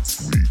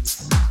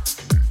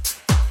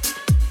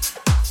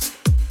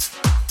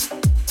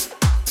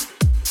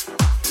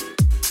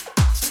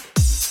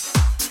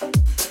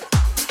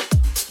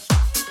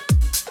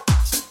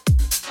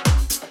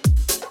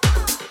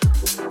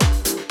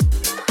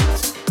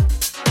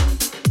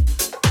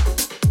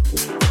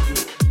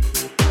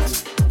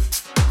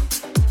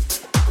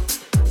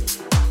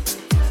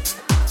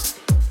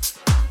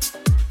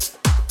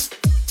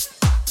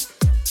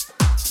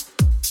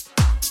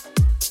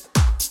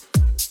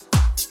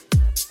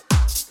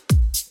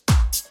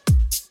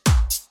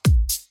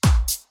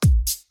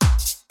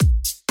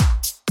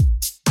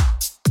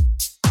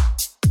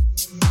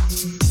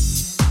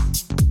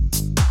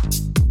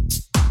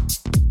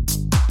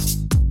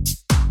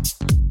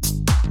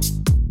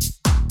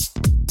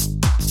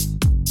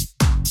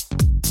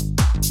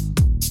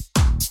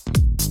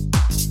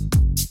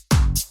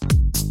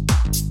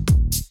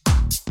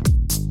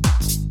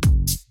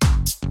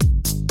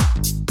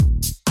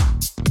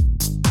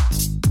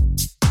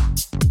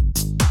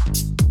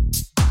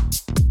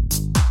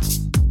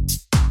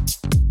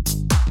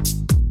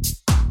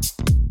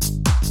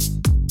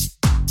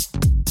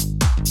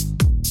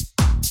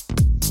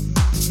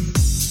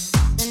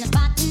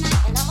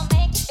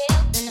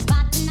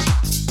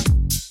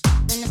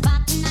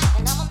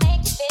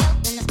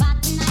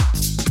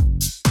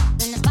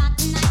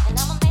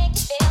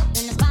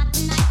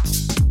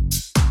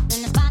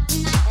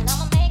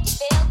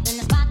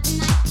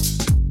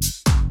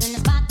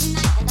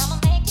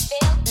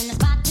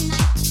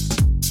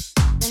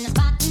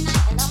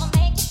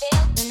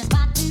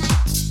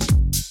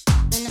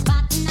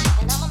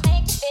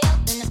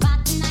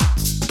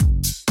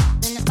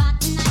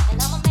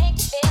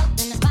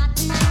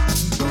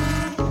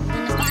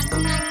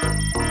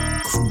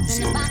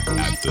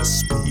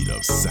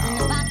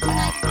 sound.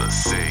 On the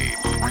same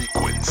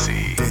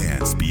frequency.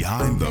 Dance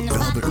behind the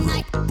velvet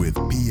rope with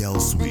PL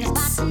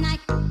Sweets.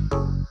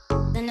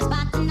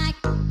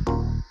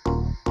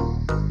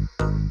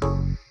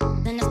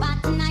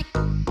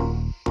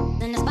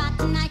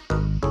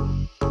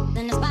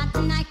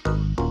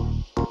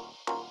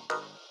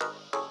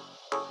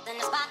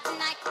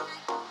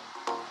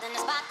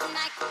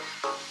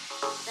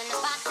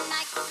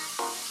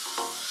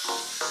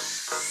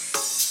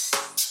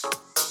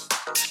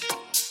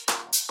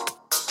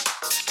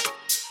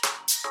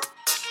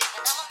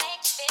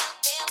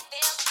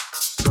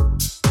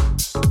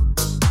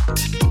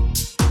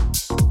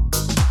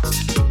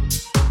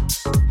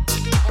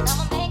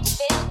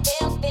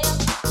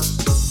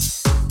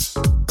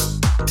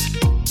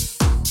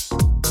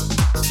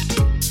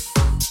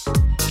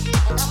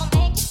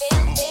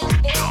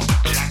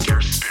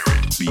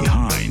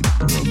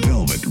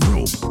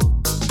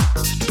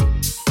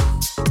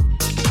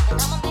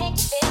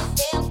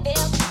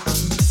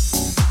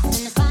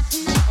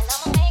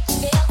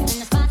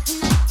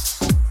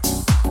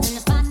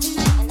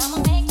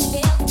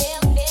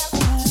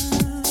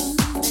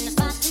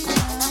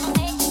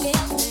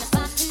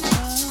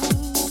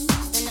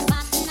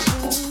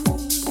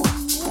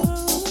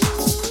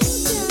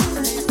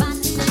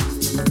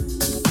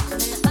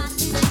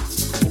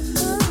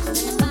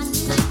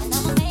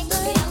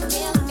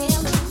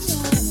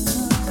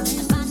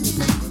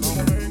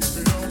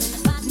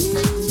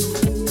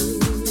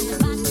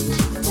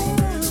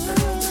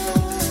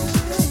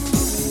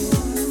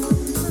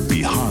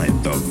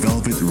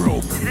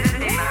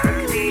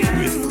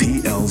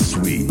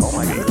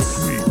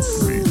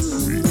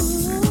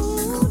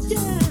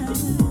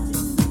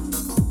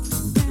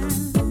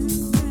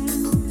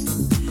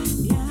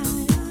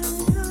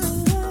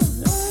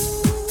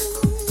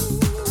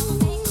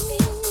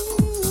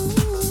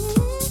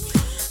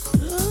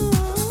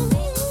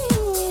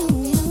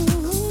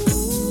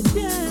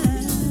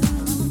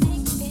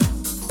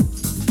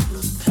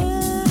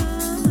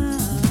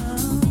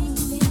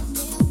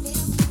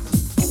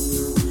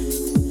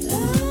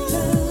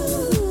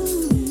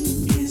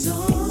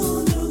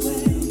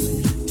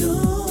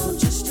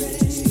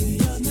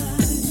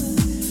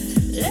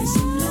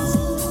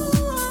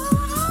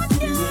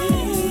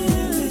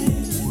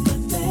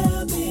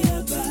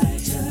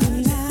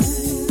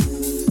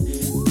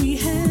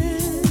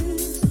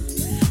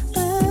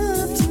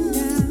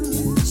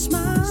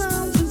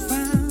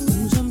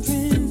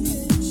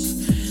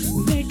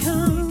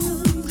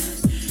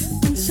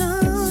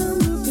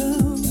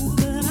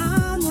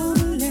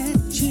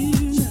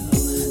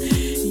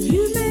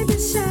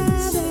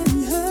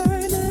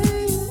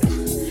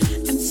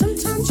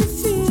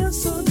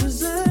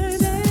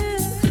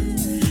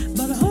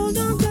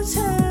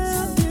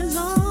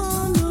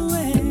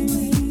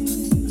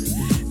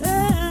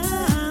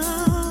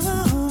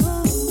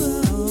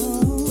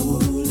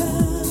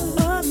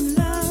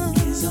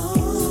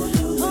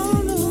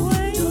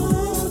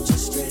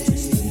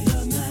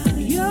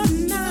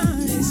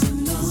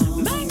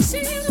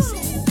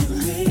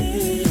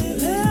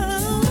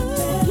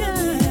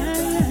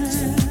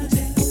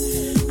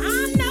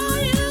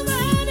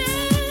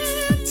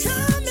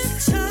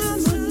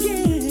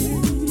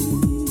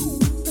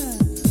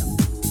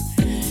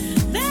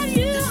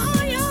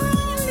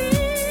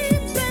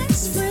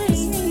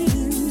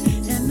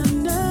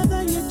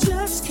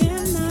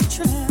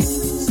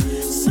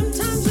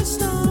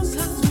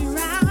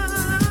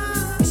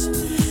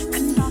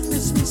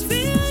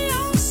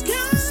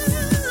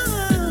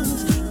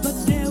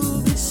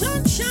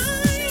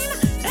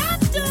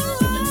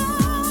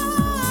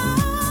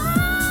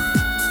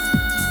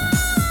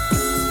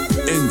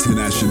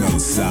 International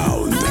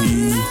sound.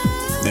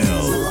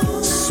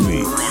 PL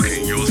Sweets.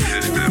 Rocking your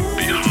system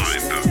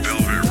behind the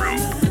velvet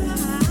rope.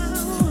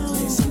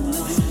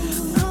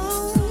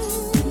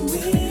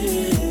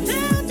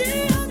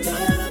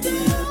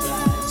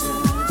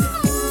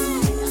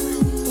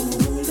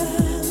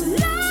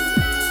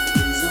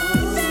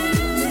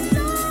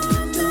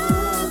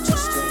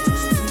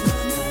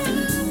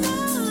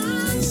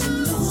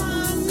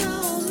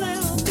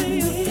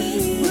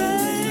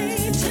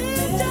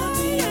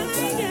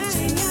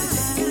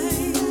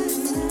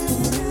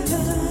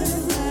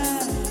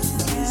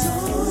 Yeah.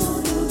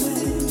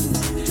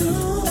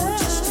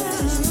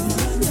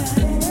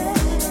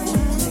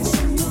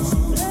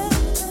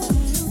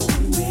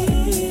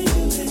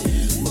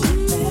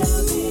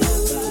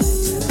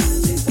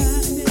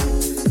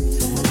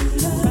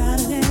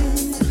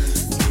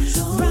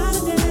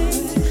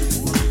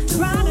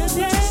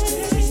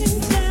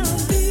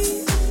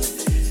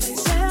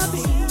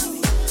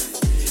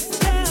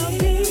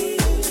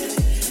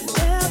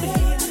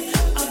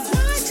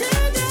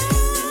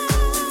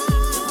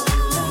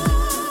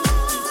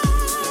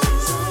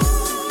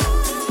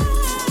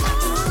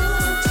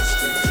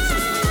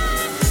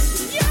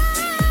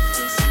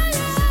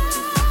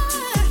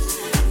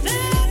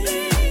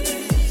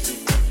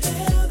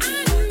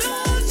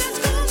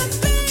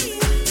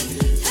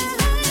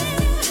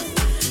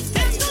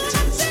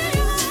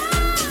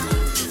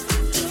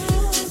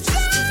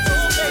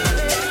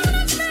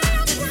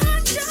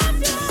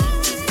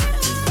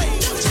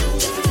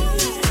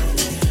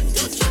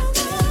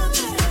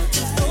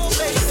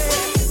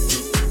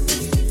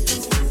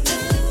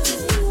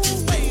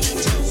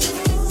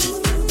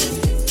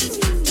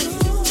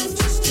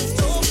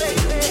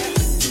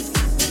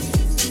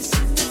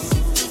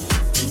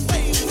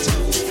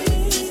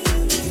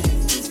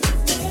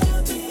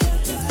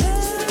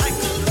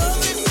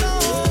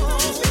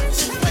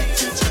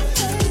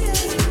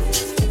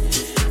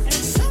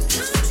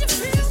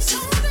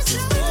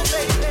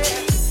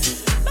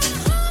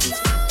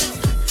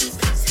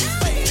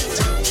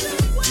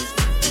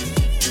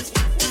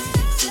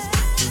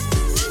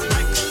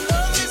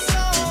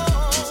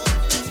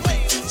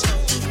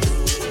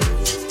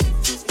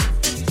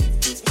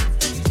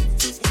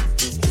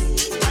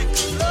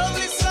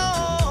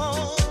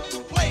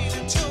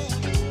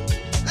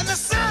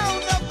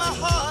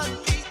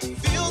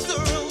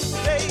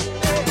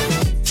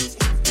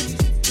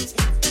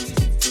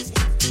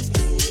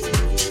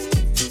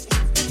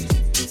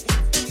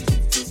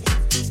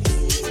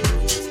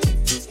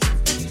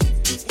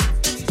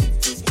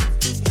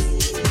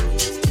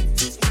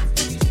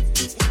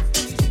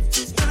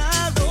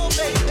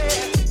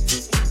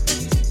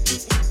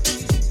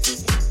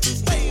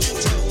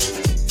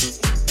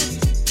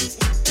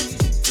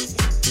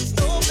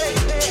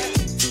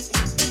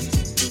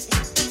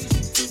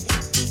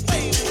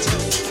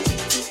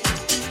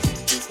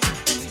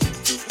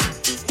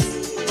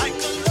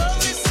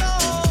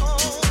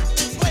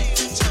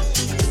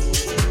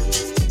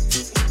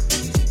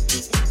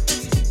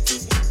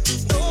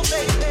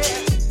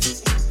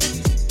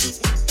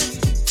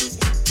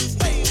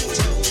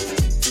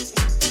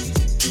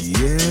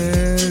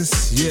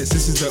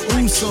 This is the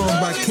Ooh song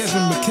by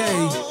Kevin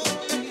McKay.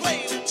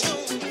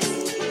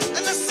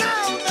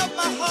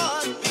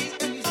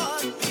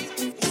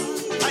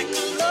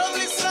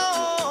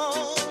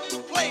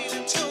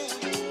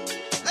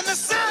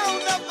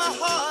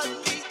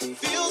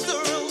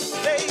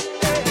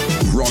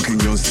 Rocking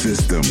your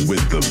system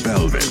with the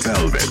Velvet.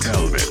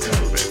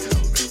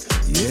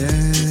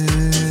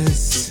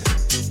 Yes.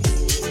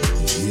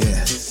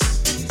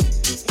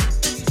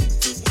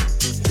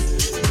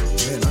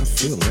 Man, I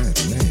feel that,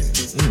 man.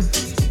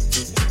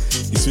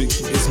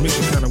 It's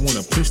making me kind of want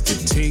to push the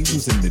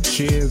tables and the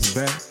chairs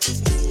back.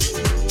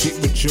 Get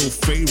with your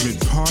favorite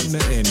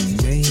partner and,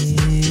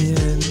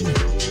 man,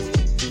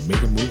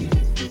 make a move.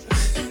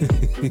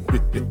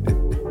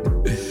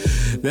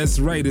 That's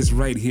right, it's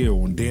right here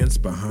on Dance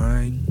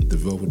Behind the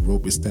Velvet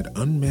Rope. It's that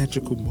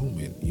unmagical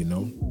moment, you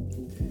know?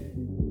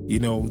 You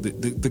know,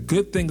 the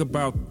good thing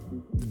about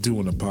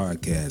doing a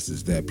podcast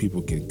is that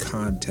people can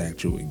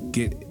contact you and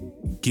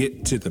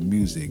get to the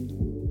music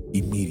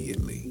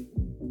immediately,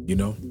 you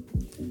know?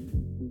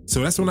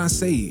 So that's when I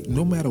say,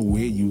 no matter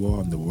where you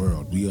are in the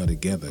world, we are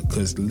together.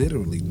 Because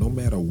literally, no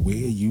matter where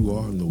you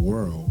are in the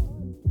world,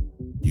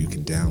 you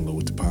can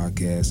download the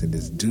podcast and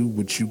just do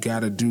what you got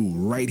to do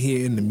right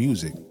here in the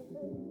music.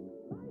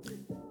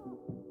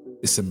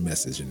 It's a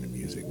message in the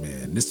music,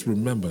 man. Just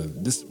remember,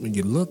 when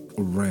you look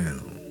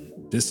around,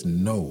 just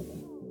know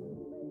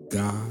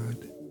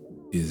God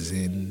is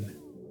in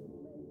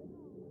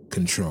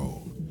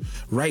control.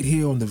 Right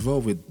here on the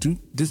Velvet,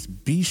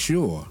 just be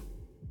sure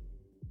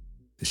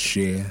to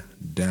share,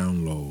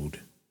 download,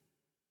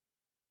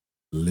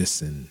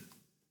 listen.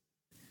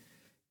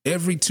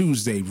 Every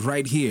Tuesday,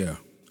 right here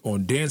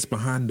on Dance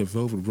Behind the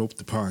Velvet Rope,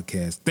 the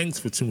podcast. Thanks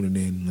for tuning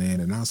in, man,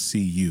 and I'll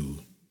see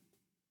you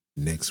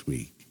next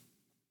week.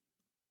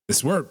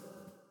 Let's work.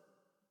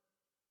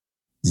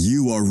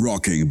 You are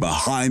rocking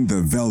Behind the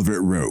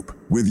Velvet Rope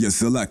with your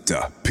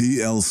selector,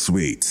 PL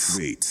Sweets.